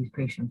echoes in these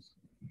patients.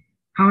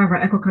 However,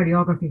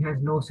 echocardiography has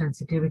low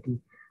sensitivity,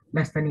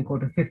 less than equal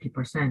to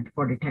 50%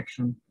 for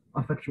detection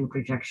of acute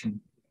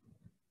rejection.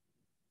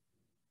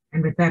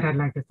 And with that, I'd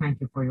like to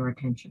thank you for your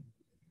attention.